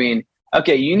disconnect between,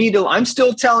 okay, I'm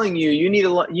still telling you, you need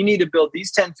to build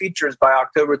these 10 features by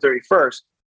October 31st,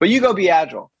 but you go be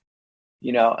agile,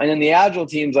 and then the agile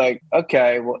team's like,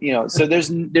 okay, well, so there's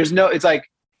no, it's like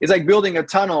building a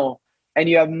tunnel and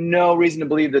you have no reason to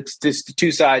believe that the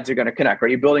two sides are going to connect,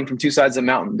 right? You're building from two sides of the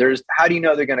mountain. How do you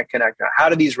know they're going to connect? How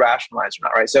do these rationalize or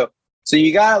not, right? So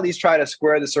you got to at least try to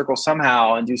square the circle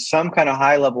somehow and do some kind of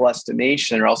high level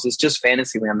estimation, or else it's just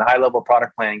fantasy land. The high level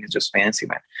product planning is just fantasy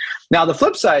land. Now, the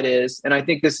flip side is, and I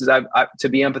think this is to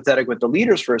be empathetic with the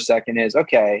leaders for a second, is,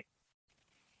 okay,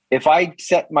 if I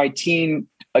set my team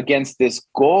against this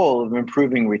goal of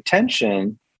improving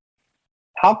retention,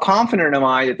 how confident am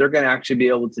I that they're going to actually be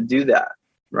able to do that,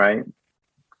 right?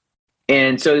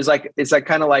 And so it's like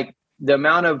kind of like the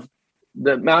amount of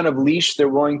leash they're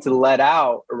willing to let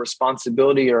out, or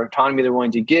responsibility or autonomy they're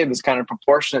willing to give, is kind of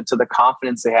proportionate to the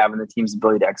confidence they have in the team's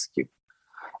ability to execute.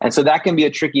 And so that can be a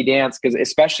tricky dance, because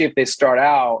especially if they start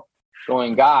out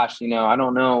going, gosh, I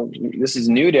don't know, this is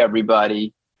new to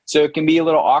everybody. So it can be a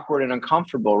little awkward and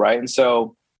uncomfortable, right? And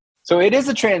so it is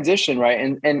a transition,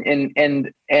 right?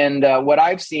 And what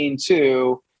I've seen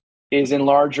too is in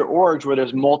larger orgs where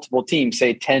there's multiple teams,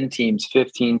 say 10 teams,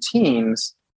 15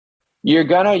 teams, you're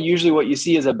gonna usually what you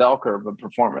see is a bell curve of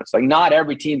performance. Like not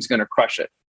every team's gonna crush it,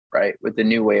 right, with the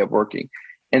new way of working.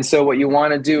 And so what you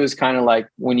want to do is kind of like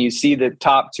when you see the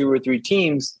top 2 or 3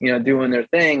 teams, doing their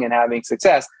thing and having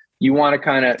success, you want to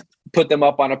kind of put them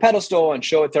up on a pedestal and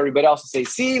show it to everybody else and say,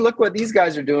 see, look what these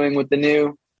guys are doing with the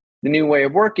new way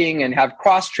of working, and have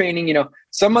cross training.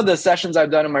 Some of the sessions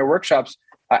I've done in my workshops,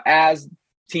 as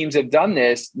teams have done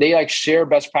this, they like share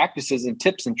best practices and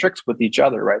tips and tricks with each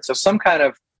other, right? So some kind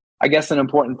of, I guess an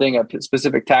important thing, a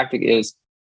specific tactic is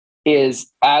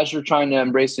as you're trying to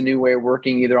embrace a new way of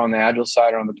working, either on the agile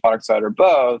side or on the product side or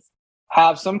both,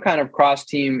 have some kind of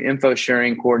cross-team info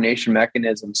sharing coordination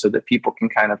mechanism so that people can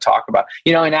kind of talk about,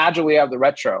 in agile, we have the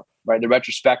retro, right? The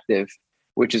retrospective,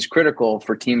 which is critical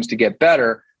for teams to get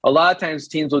better. A lot of times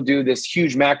teams will do this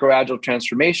huge macro agile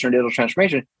transformation or digital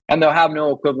transformation, and they'll have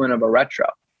no equivalent of a retro.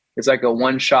 It's like a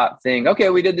one-shot thing. Okay,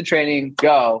 we did the training,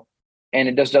 go. And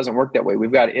it just doesn't work that way.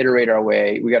 We've got to iterate our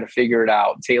way. We got to figure it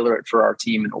out, tailor it for our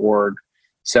team and org.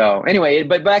 So anyway,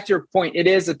 but back to your point, it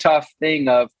is a tough thing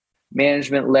of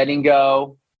management letting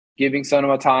go, giving some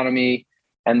autonomy,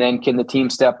 and then can the team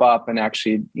step up and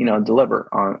actually, deliver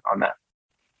on that.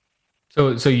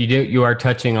 So you are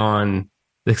touching on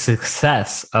the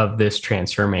success of this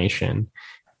transformation,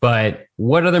 but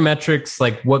what other metrics,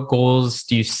 like what goals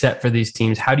do you set for these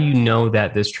teams? How do you know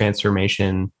that this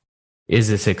transformation is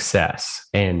a success?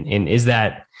 And is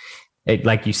that,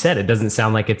 like you said, it doesn't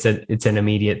sound like it's an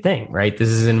immediate thing, right? This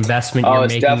is an investment you're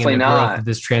making in the growth of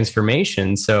this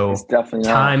transformation. So it's definitely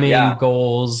timing,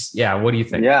 goals. Yeah. What do you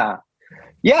think? Yeah.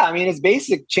 I mean, it's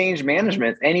basic change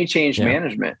management, any change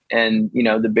management. And,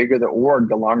 the bigger the org,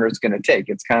 the longer it's going to take.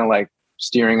 It's kind of like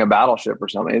steering a battleship or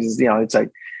something. It's like,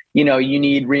 you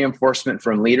need reinforcement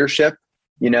from leadership,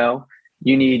 you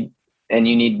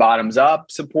need bottoms up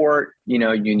support, you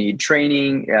need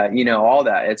training, all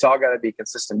that. It's all got to be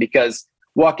consistent, because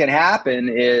what can happen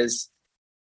is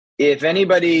if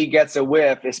anybody gets a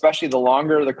whiff, especially the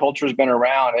longer the culture's been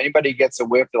around, anybody gets a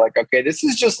whiff, they're like, okay, this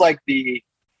is just like the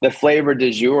flavor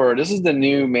du jour. This is the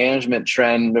new management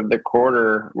trend of the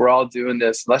quarter. We're all doing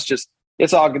this.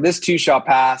 It's all good. This too shall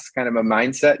pass kind of a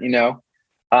mindset,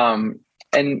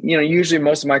 and, usually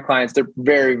most of my clients, they're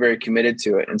very, very committed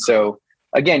to it. And so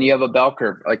again, you have a bell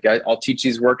curve. Like I'll teach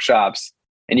these workshops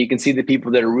and you can see the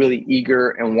people that are really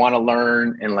eager and want to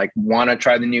learn and like want to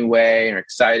try the new way and are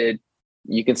excited.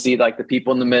 You can see like the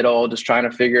people in the middle just trying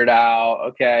to figure it out.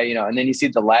 Okay. And then you see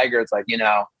the laggards like, you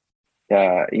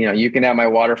can have my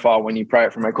waterfall when you pry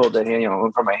it from my cold dead hand,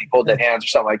 from my cold dead hands or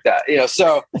something like that.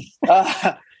 So,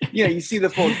 you see the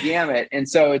full gamut. And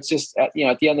so it's just, at the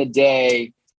end of the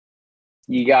day,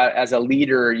 you got, as a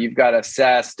leader, you've got to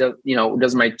assess,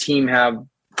 does my team have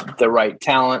the right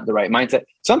talent, the right mindset?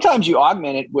 Sometimes you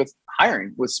augment it with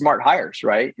hiring, with smart hires,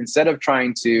 right? Instead of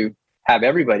trying to have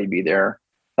everybody be there,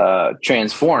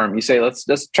 transform, you say,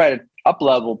 let's try to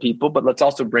up-level people, but let's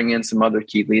also bring in some other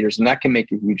key leaders, and that can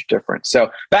make a huge difference.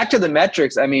 So back to the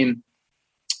metrics. I mean,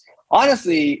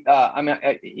 honestly,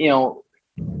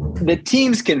 the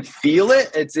teams can feel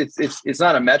it. It's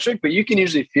not a metric, but you can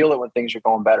usually feel it when things are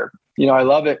going better. I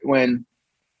love it when,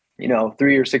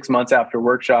 3 or 6 months after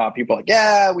workshop, people are like,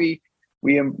 yeah, we've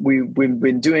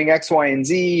been doing X, Y, and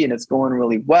Z, and it's going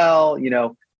really well.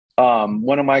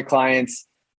 One of my clients,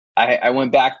 I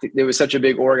went back there was such a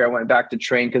big org. I went back to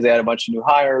train because they had a bunch of new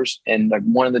hires, and like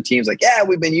one of the teams like, yeah,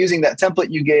 we've been using that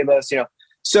template you gave us,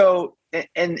 So,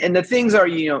 and the things are,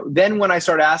 then when I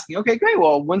start asking, okay, great.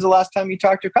 Well, when's the last time you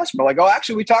talked to your customer? Like, oh,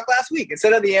 actually we talked last week,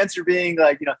 instead of the answer being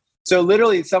like, so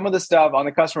literally some of the stuff on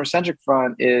the customer centric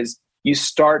front is you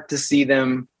start to see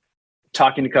them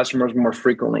talking to customers more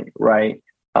frequently, right?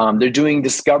 They're doing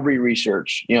discovery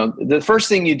research. The first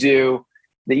thing you do,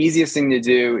 the easiest thing to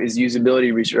do is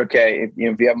usability research. Okay.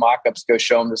 If you have mockups, go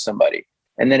show them to somebody.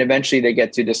 And then eventually they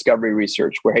get to discovery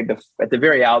research where, hey, at the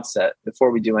very outset, before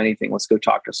we do anything, let's go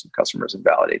talk to some customers and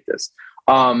validate this.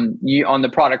 On the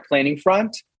product planning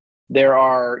front, there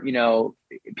are,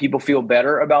 people feel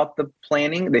better about the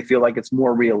planning. They feel like it's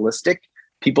more realistic.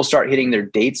 People start hitting their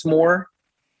dates more.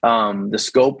 The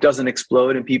scope doesn't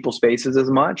explode in people's faces as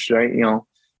much, right?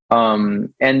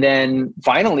 And then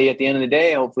finally, at the end of the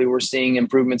day, hopefully we're seeing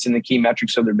improvements in the key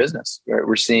metrics of their business. Right?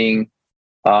 We're seeing,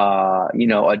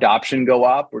 adoption go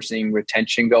up. We're seeing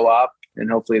retention go up, and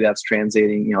hopefully that's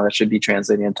translating, that should be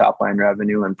translating in top line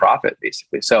revenue and profit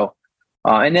basically. So,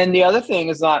 and then the other thing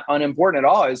is not unimportant at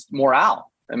all is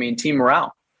morale. I mean, team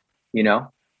morale,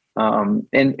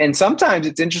 and sometimes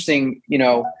it's interesting,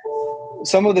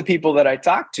 some of the people that I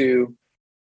talk to,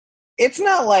 it's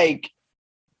not like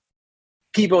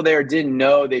people there didn't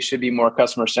know they should be more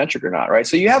customer centric or not, right?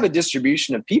 So you have a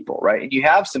distribution of people, right? And you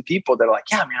have some people that are like,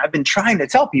 yeah, man, I've been trying to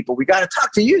tell people we got to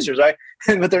talk to users, right?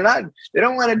 But they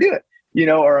don't want to do it,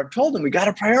 or I've told them we got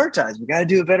to prioritize, we got to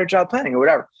do a better job planning or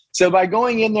whatever. So by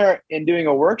going in there and doing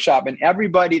a workshop and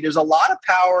there's a lot of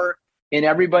power in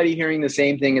everybody hearing the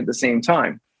same thing at the same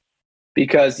time.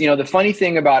 Because, the funny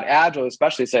thing about Agile,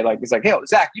 especially it's like, hey,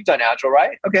 Zach, you've done Agile,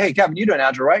 right? Okay. Hey, Kevin, you've done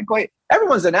Agile, right? Great.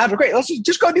 Everyone's done Agile. Great. Let's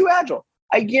just go do Agile.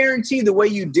 I guarantee the way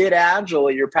you did Agile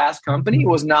at your past company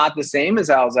was not the same as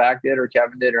how Zach did or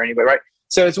Kevin did or anybody, right?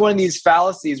 So it's one of these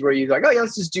fallacies where you're like, oh yeah,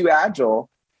 let's just do Agile,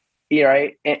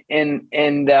 right?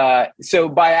 So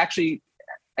by actually,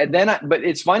 but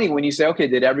it's funny when you say, okay,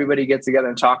 did everybody get together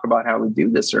and talk about how we do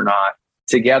this or not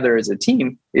together as a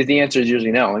team? Is the answer is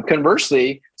usually no. And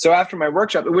conversely, so after my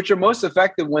workshop, which are most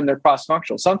effective when they're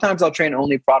cross-functional. Sometimes I'll train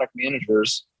only product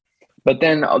managers, but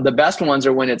then the best ones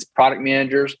are when it's product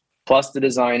managers plus the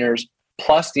designers,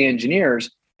 plus the engineers.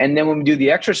 And then when we do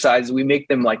the exercises, we make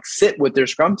them like sit with their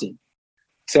Scrum team.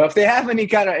 So if they have any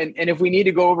kind of, and if we need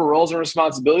to go over roles and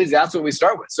responsibilities, that's what we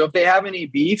start with. So if they have any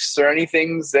beefs or any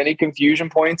confusion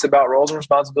points about roles and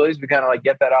responsibilities, we kind of like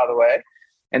get that out of the way.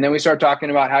 And then we start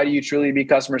talking about how do you truly be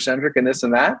customer centric and this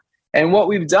and that. And what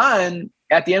we've done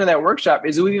at the end of that workshop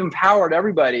is we've empowered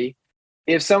everybody.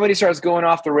 If somebody starts going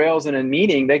off the rails in a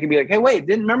meeting, they can be like, hey, wait,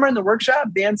 didn't remember in the workshop,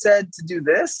 Dan said to do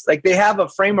this? Like they have a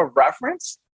frame of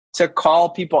reference to call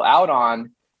people out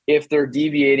on if they're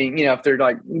deviating, if they're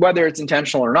like, whether it's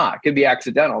intentional or not, it could be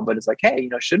accidental, but it's like, hey,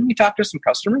 shouldn't we talk to some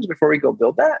customers before we go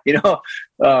build that?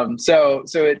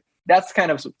 That's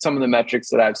kind of some of the metrics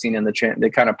that I've seen in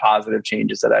the kind of positive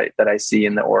changes that I see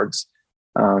in the orgs.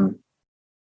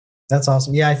 That's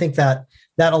awesome. Yeah, I think that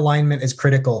alignment is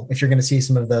critical if you're going to see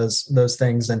some of those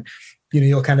things. And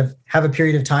you'll kind of have a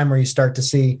period of time where you start to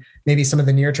see maybe some of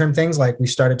the near term things, like we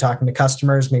started talking to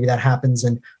customers. Maybe that happens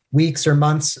in weeks or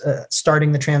months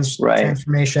starting the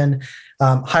transformation.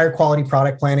 Higher quality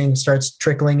product planning starts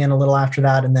trickling in a little after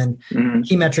that. And then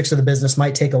key metrics of the business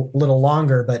might take a little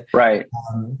longer, but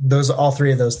all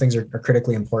three of those things are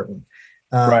critically important.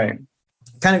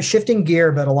 Kind of shifting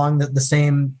gear, but along the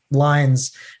same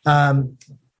lines.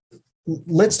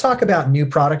 Let's talk about new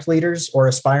product leaders or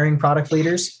aspiring product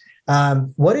leaders.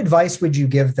 What advice would you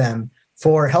give them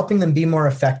for helping them be more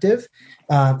effective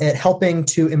at helping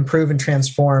to improve and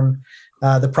transform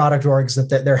the product orgs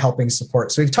that they're helping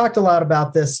support? So we've talked a lot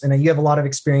about this, and you have a lot of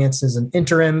experience as an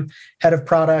interim head of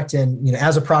product and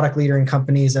as a product leader in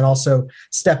companies, and also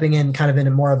stepping in kind of in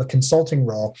a more of a consulting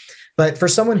role. But for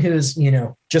someone who's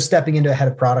just stepping into a head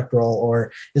of product role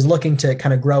or is looking to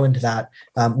kind of grow into that,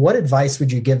 what advice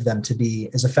would you give them to be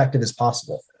as effective as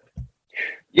possible?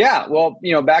 Yeah, well,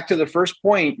 back to the first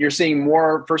point, you're seeing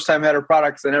more first-time head of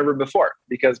products than ever before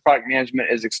because product management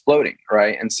is exploding,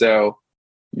 right? And so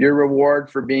your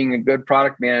reward for being a good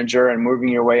product manager and moving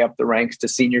your way up the ranks to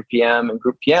senior PM and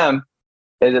group PM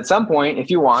is at some point,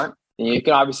 if you want, and you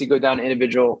can obviously go down an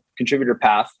individual contributor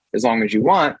path as long as you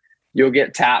want, you'll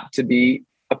get tapped to be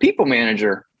a people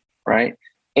manager, right?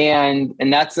 And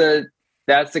that's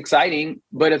exciting,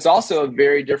 but it's also a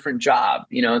very different job,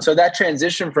 and so that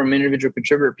transition from individual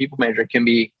contributor to people manager can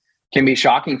be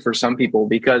shocking for some people,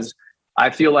 because I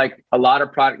feel like a lot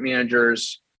of product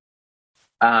managers,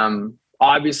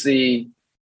 obviously,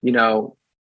 we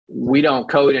don't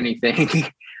code anything.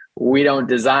 We don't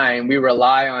design. We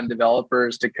rely on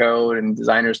developers to code and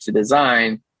designers to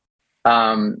design.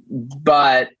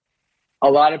 But a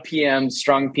lot of PMs,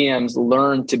 strong PMs,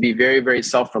 learn to be very, very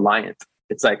self-reliant.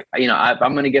 It's like,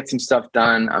 I'm going to get some stuff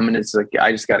done.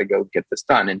 I just got to go get this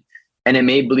done. And it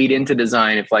may bleed into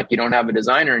design. If you don't have a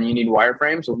designer and you need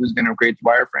wireframes, well, who's going to create the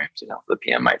wireframes? The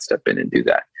PM might step in and do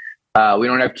that. We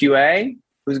don't have QA.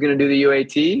 Who's going to do the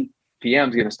UAT?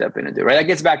 PM's going to step in and do it, right? That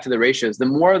gets back to the ratios. The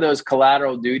more of those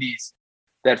collateral duties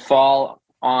that fall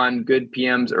on good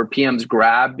PMs or PMs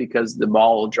grab because the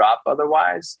ball will drop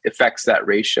otherwise affects that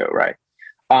ratio, right?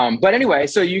 But anyway,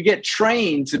 so you get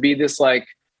trained to be this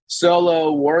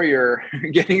solo warrior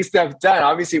getting stuff done,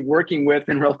 obviously working with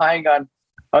and relying on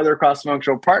other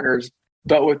cross-functional partners,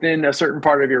 but within a certain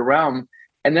part of your realm.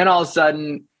 And then all of a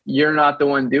sudden, you're not the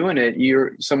one doing it.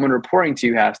 Someone reporting to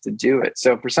you has to do it.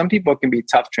 So for some people, it can be a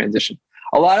tough transition.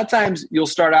 A lot of times you'll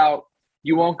start out,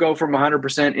 you won't go from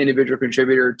 100% individual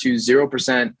contributor to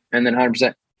 0% and then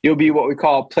 100%. You'll be what we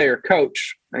call player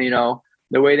coach. The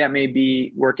way that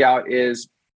may work out is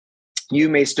you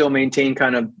may still maintain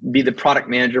be the product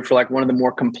manager for one of the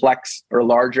more complex or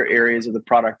larger areas of the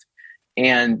product,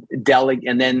 and delegate,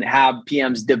 and then have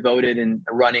PMs devoted and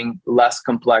running less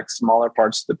complex, smaller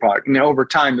parts of the product. Over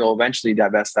time, you'll eventually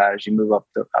divest that as you move up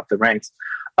the ranks.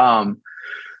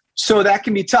 So that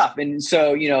can be tough. And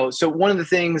so, so one of the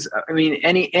things,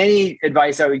 any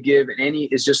advice I would give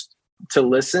is just to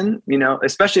listen,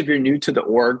 especially if you're new to the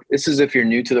org. This is if you're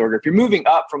new to the org. If you're moving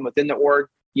up from within the org,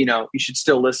 you should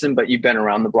still listen, but you've been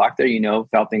around the block there,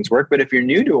 how things work. But if you're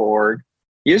new to org,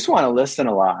 you just want to listen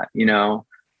a lot,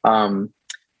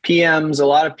 PMs, a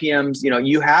lot of PMs,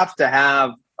 you have to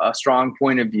have a strong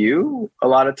point of view a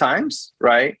lot of times,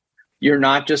 right? You're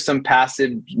not just some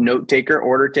passive note taker,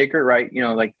 order taker, right?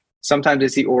 Sometimes I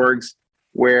see orgs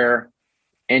where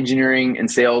engineering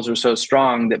and sales are so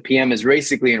strong that PM is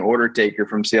basically an order taker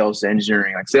from sales to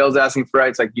engineering. Sales asking for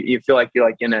it's you feel like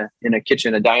you're in a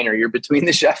kitchen, a diner. You're between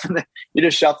the chef and you're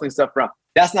just shuffling stuff around.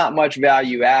 That's not much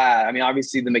value add.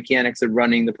 Obviously the mechanics of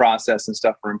running the process and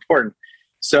stuff are important.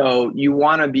 So you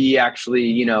want to be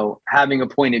actually, having a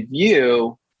point of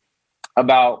view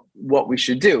about what we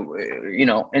should do,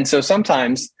 and so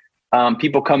sometimes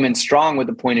people come in strong with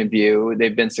a point of view.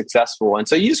 They've been successful. And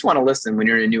so you just want to listen when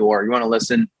you're in a new org. You want to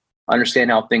listen, understand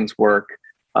how things work,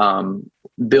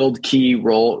 build key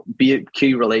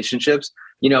relationships.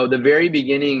 The very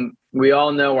beginning, we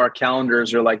all know our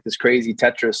calendars are like this crazy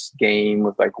Tetris game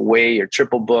with way or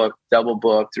triple booked, double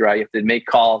booked, right? You have to make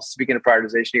calls. Speaking of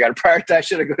prioritization, you got to prioritize.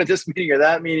 Should I go to this meeting or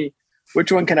that meeting?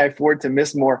 Which one can I afford to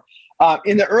miss more?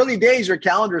 In the early days, your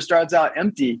calendar starts out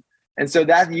empty. And so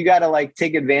that you got to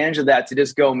take advantage of that to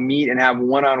just go meet and have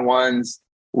one-on-ones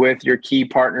with your key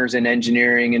partners in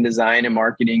engineering and design and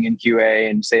marketing and QA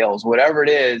and sales, whatever it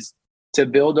is, to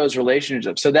build those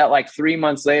relationships. So that 3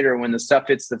 months later, when the stuff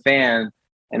hits the fan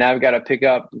and I've got to pick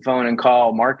up the phone and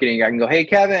call marketing, I can go, hey,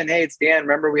 Kevin, hey, it's Dan.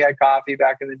 Remember we had coffee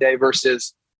back in the day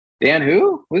versus Dan,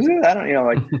 who? Who's it? I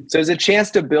don't, so there's a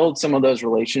chance to build some of those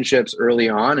relationships early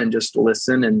on and just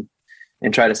listen and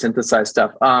try to synthesize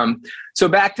stuff. So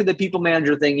back to the people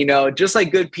manager thing, just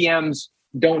like good PMs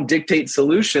don't dictate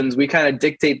solutions. We kind of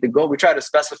dictate the goal. We try to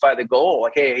specify the goal.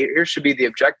 Like, hey, here should be the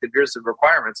objective. Here's the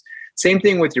requirements. Same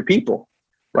thing with your people,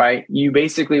 right? You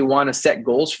basically want to set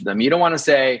goals for them. You don't want to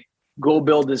say, go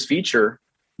build this feature.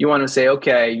 You want to say,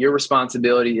 okay, your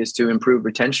responsibility is to improve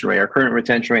retention rate. Our current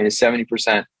retention rate is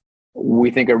 70%.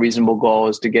 We think a reasonable goal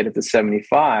is to get it to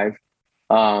 75%.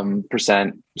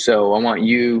 So I want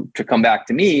you to come back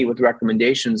to me with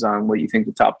recommendations on what you think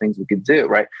the top things we could do,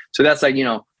 right? So that's like,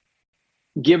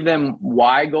 give them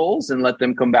why goals and let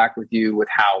them come back with you with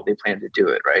how they plan to do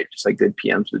it, right? Just like good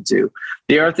PMs would do.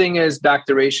 The other thing is back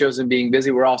to ratios and being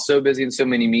busy. We're all so busy in so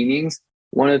many meetings.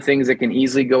 One of the things that can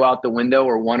easily go out the window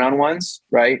are one-on-ones,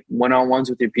 right? One-on-ones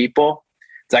with your people.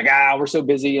 It's like, we're so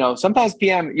busy. Sometimes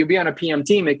you'll be on a PM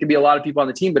team. It could be a lot of people on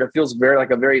the team, but it feels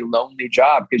like a very lonely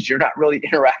job because you're not really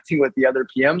interacting with the other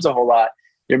PMs a whole lot.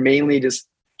 You're mainly just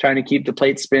trying to keep the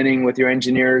plate spinning with your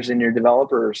engineers and your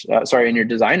developers, and your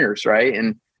designers, right?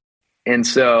 And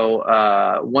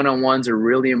so one-on-ones are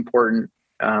really important.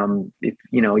 If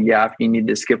you need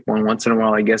to skip one once in a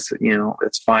while, I guess,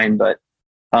 it's fine. But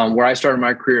where I started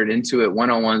my career at Intuit,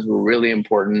 one-on-ones were really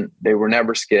important. They were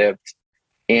never skipped.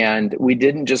 And we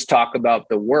didn't just talk about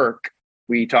the work.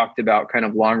 We talked about kind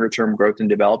of longer term growth and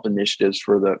development initiatives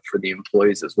for the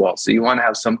employees as well. So you want to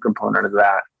have some component of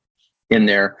that in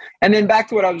there. And then back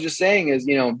to what I was just saying is,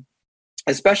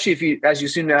 especially as you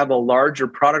seem to have a larger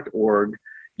product org,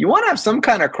 you want to have some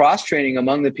kind of cross training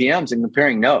among the PMs and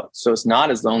comparing notes. So it's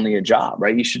not as only a job,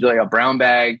 right? You should do like a brown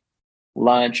bag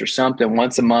lunch or something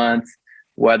once a month,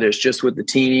 whether it's just with the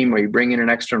team or you bring in an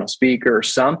external speaker or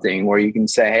something where you can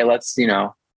say, hey, let's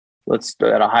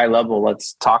at a high level,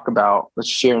 let's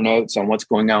share notes on what's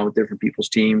going on with different people's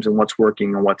teams and what's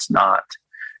working and what's not.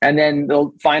 And then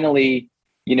they'll finally,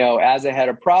 as a head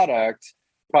of product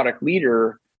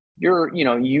leader,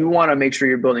 you want to make sure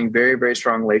you're building very, very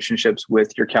strong relationships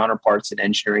with your counterparts in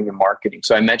engineering and marketing.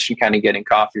 So I mentioned kind of getting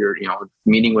coffee or,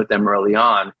 meeting with them early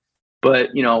on,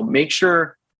 but, make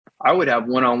sure I would have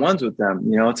one-on-ones with them.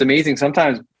 It's amazing.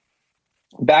 Sometimes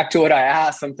back to what I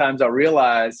asked, sometimes I'll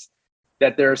realize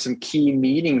that there are some key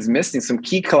meetings missing, some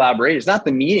key collaborators, not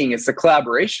the meeting, it's the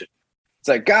collaboration. It's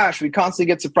like, gosh, we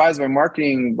constantly get surprised by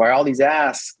marketing, by all these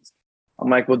asks.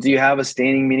 I'm like, well, do you have a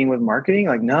standing meeting with marketing?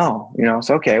 Like, no, it's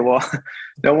okay. Well,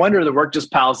 no wonder the work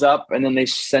just piles up and then they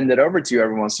send it over to you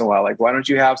every once in a while. Like, why don't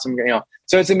you have some,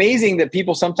 so it's amazing that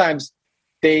people sometimes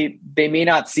they may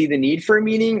not see the need for a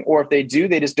meeting, or if they do,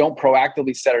 they just don't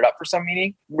proactively set it up for some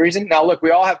reason. Now, look,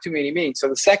 we all have too many meetings. So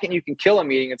the second you can kill a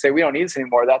meeting and say, we don't need this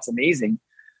anymore, that's amazing.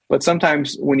 But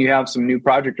sometimes when you have some new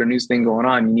project or new thing going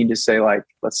on, you need to say like,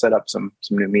 let's set up some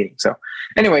new meetings. So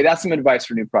anyway, that's some advice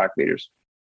for new product leaders.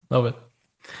 Love it.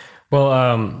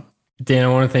 Well, Dan, I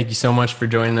want to thank you so much for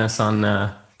joining us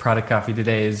on Product Coffee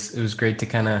today. It was great to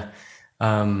kind of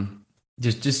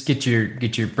just get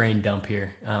your brain dump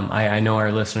here. I know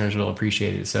our listeners will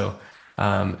appreciate it. So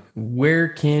where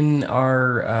can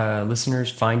our listeners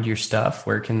find your stuff?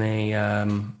 Where can they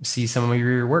see some of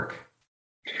your work?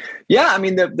 Yeah, I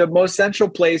mean, the most central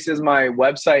place is my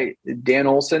website,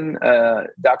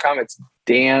 danolsen.com. It's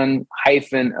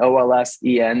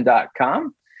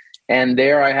dan-olsen.com. And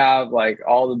there I have like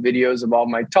all the videos of all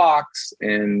my talks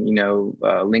and,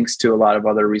 links to a lot of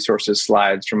other resources,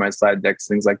 slides from my slide decks,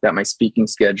 things like that, my speaking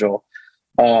schedule.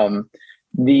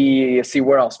 See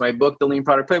where else? My book, The Lean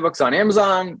Product Playbook's on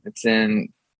Amazon. It's in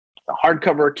a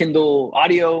hardcover Kindle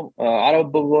audio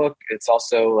book. It's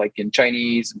also like in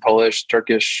Chinese and Polish,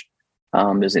 Turkish.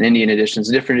 There's an Indian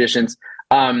editions, different editions.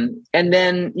 And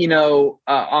then,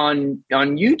 on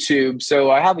YouTube,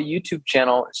 so I have a YouTube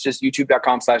channel. It's just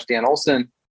youtube.com/Dan Olsen.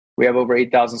 We have over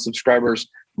 8,000 subscribers.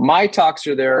 My talks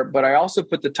are there, but I also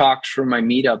put the talks from my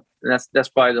meetup. And that's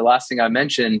probably the last thing I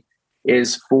mentioned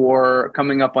is for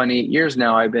coming up on 8 years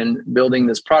now, I've been building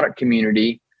this product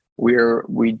community where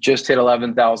we just hit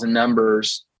 11,000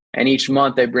 members. And each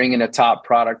month I bring in a top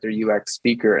product or UX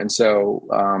speaker. And so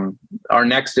our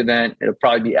next event, it'll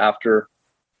probably be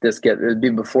it'll be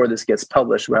before this gets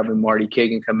published. We're having Marty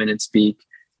Kagan come in and speak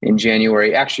in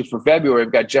January. Actually, for February,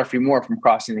 we've got Jeffrey Moore from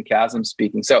Crossing the Chasm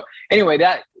speaking. So anyway,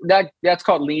 that's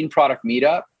called Lean Product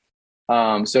Meetup.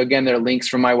 So again, there are links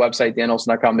from my website,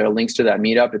 danolsen.com. There are links to that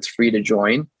meetup. It's free to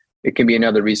join. It can be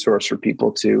another resource for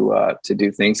people to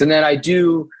do things. And then I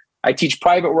teach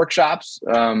private workshops,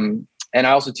 and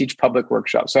I also teach public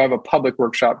workshops. So I have a public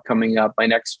workshop coming up. My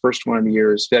first one of the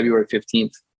year is February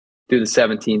 15th through the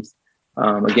 17th.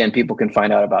 Again, people can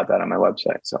find out about that on my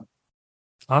website. So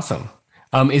awesome.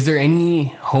 Is there any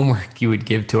homework you would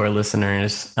give to our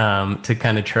listeners to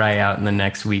kind of try out in the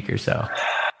next week or so?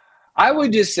 I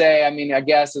would just say, I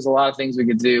guess there's a lot of things we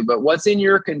could do, but what's in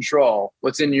your control,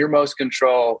 what's in your most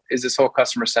control is this whole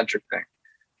customer-centric thing.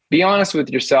 Be honest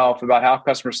with yourself about how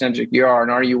customer-centric you are,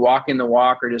 and are you walking the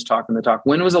walk or just talking the talk?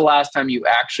 When was the last time you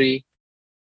actually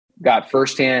had a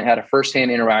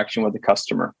firsthand interaction with a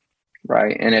customer,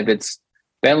 right? And if it's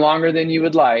been longer than you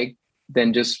would like,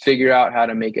 then just figure out how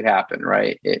to make it happen,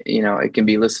 right? It can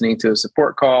be listening to a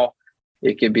support call.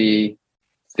 It could be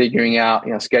figuring out,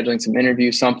 scheduling some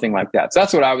interviews, something like that. So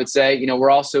that's what I would say. We're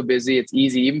all so busy. It's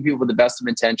easy. Even people with the best of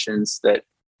intentions that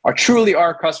truly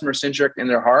are customer centric in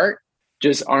their heart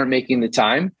just aren't making the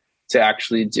time to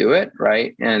actually do it.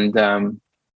 Right. And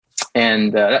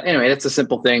anyway, that's a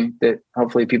simple thing that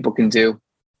hopefully people can do.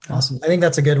 Awesome. I think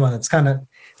that's a good one. It's kind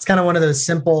of one of those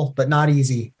simple but not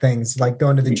easy things, like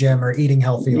going to the gym or eating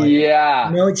healthy. Like, you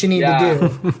know what you need to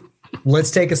do.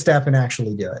 Let's take a step and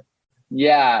actually do it.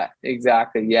 Yeah,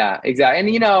 exactly. Yeah, exactly.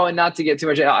 And, and not to get too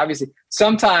much, obviously,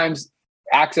 sometimes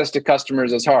access to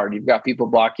customers is hard. You've got people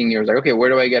blocking you. It's like, okay, where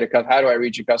do I get how do I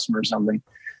reach a customer or something?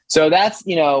 So that's,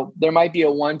 there might be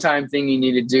a one-time thing you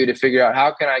need to do to figure out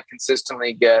how can I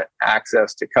consistently get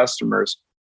access to customers,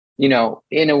 in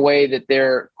a way that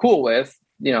they're cool with,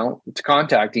 to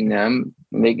contacting them.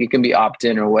 It can be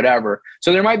opt-in or whatever.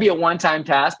 So there might be a one-time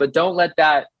task, but don't let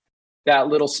that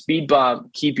little speed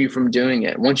bump keep you from doing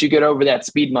it. Once you get over that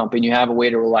speed bump and you have a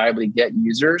way to reliably get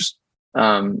users,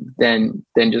 then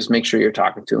just make sure you're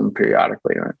talking to them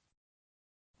periodically. Right?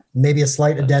 Maybe a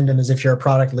slight addendum is if you're a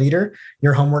product leader,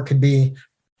 your homework could be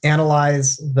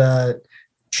analyze the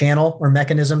channel or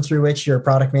mechanism through which your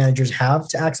product managers have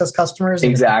to access customers.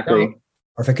 Exactly.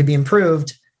 Or if it could be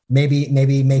improved,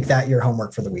 maybe make that your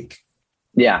homework for the week.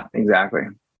 Yeah, exactly.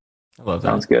 I love that.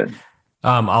 Sounds good.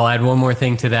 I'll add one more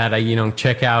thing to that.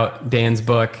 Check out Dan's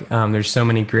book. There's so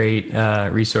many great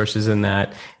resources in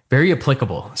that. Very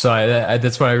applicable. So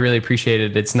that's what I really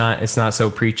appreciated. It's not so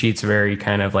preachy. It's very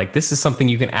kind of like, this is something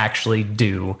you can actually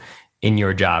do in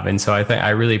your job. And so I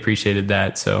really appreciated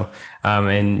that. So,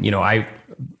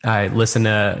 I listened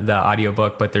to the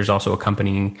audiobook, but there's also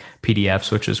accompanying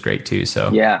PDFs, which was great too.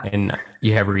 So yeah, and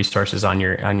you have resources on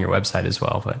your website as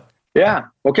well, but. Yeah.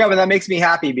 Well, Kevin, that makes me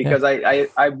happy because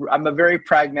I'm a very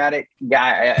pragmatic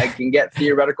guy. I can get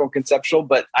theoretical and conceptual,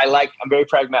 but I'm very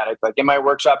pragmatic. Like in my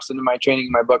workshops and in my training,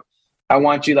 in my book, I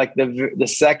want you like the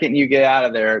second you get out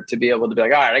of there to be able to be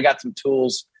like, all right, I got some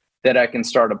tools that I can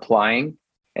start applying.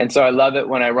 And so I love it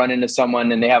when I run into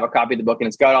someone and they have a copy of the book and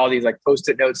it's got all these like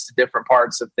Post-it notes to different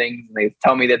parts of things. And they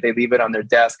tell me that they leave it on their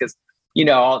desk because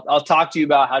I'll talk to you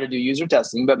about how to do user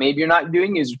testing, but maybe you're not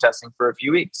doing user testing for a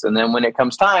few weeks. And then when it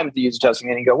comes time to user testing,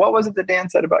 and you go, what was it that Dan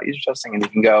said about user testing? And you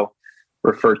can go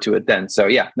refer to it then. So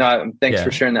thanks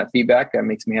for sharing that feedback. That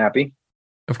makes me happy.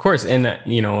 Of course. And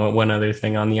one other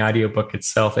thing on the audiobook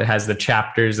itself, it has the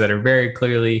chapters that are very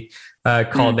clearly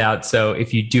called out. So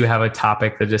if you do have a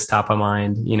topic that is top of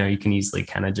mind, you can easily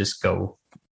kind of just go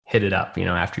hit it up,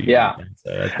 after you. Yeah.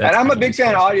 So and I'm a big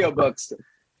fan of audiobooks.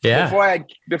 Yeah.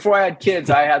 Before I had kids,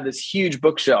 I had this huge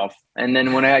bookshelf. And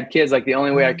then when I had kids, like the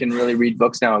only way I can really read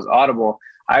books now is Audible.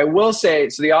 I will say,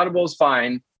 so the Audible is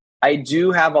fine. I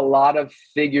do have a lot of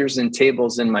figures and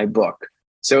tables in my book.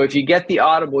 So if you get the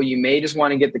Audible, you may just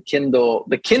want to get the Kindle.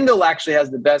 The Kindle actually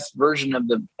has the best version of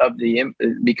the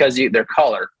because they're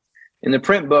color. In the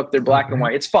print book, they're black and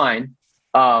white. It's fine.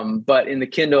 But in the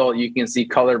Kindle, you can see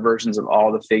color versions of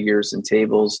all the figures and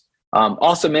tables.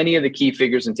 Also, many of the key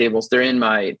figures and tables, they're in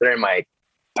my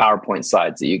PowerPoint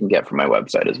slides that you can get from my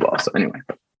website as well. So anyway,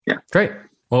 yeah. Great.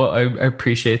 Well, I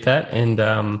appreciate that. And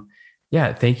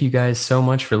thank you guys so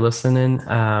much for listening.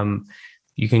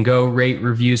 You can go rate,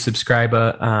 review, subscribe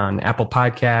on Apple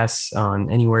Podcasts, on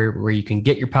anywhere where you can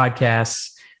get your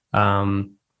podcasts.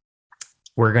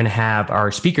 We're going to have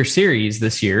our speaker series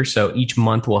this year. So each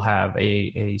month we'll have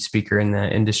a speaker in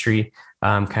the industry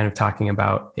kind of talking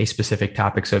about a specific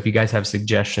topic. So if you guys have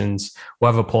suggestions,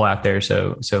 we'll have a poll out there.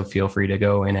 So feel free to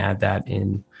go and add that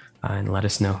in and let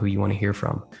us know who you want to hear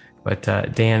from. But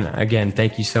Dan, again,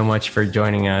 thank you so much for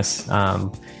joining us.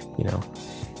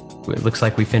 It looks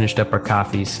like we finished up our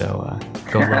coffee, so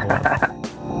go level up.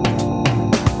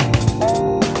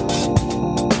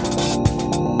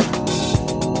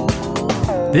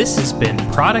 This has been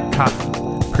Product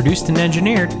Coffee, produced and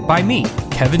engineered by me,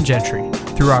 Kevin Gentry.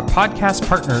 Through our podcast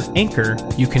partner, Anchor,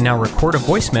 you can now record a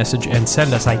voice message and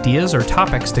send us ideas or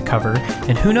topics to cover,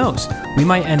 and who knows, we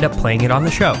might end up playing it on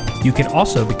the show. You can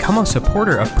also become a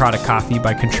supporter of Product Coffee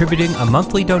by contributing a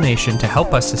monthly donation to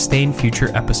help us sustain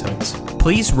future episodes.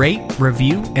 Please rate,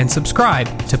 review, and subscribe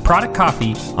to Product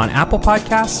Coffee on Apple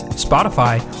Podcasts,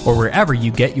 Spotify, or wherever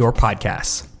you get your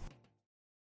podcasts.